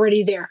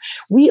already there.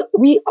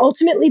 We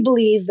ultimately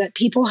believe that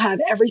people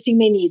have everything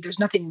they need. There's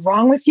nothing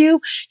wrong with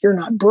you. You're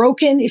not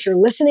broken. If you're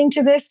listening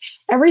to this,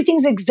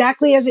 everything's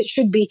exactly as it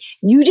should be.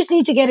 You just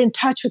need to get in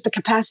touch with the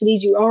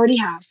capacities you already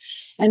have.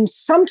 And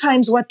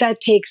sometimes what that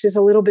takes is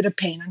a little bit of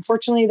pain.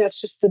 Unfortunately, that's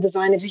just the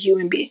design of a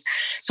human being.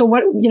 So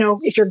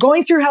if you're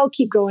going through hell,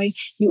 keep going.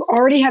 You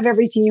already have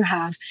everything you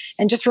have.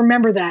 And just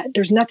remember that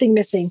there's nothing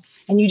missing.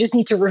 And you just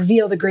need to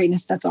reveal the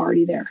greatness that's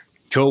already there.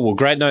 Cool. Well,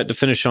 great note to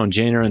finish on,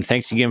 Gina, and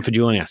thanks again for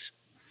joining us.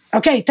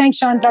 Okay. Thanks,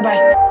 Sean.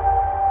 Bye-bye.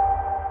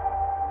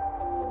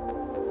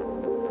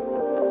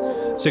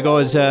 So,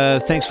 guys,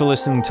 thanks for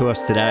listening to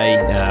us today.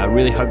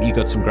 Really hope you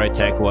got some great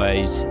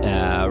takeaways.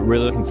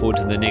 Really looking forward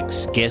to the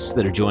next guests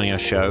that are joining our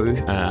show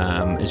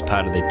as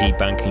part of the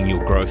Debunking Your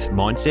Growth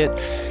Mindset.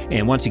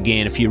 And once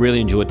again, if you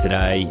really enjoyed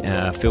today,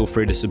 feel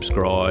free to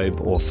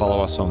subscribe or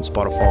follow us on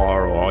Spotify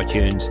or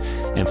iTunes,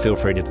 and feel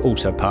free to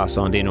also pass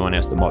on to anyone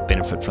else that might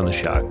benefit from the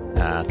show.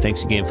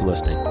 Thanks again for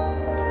listening.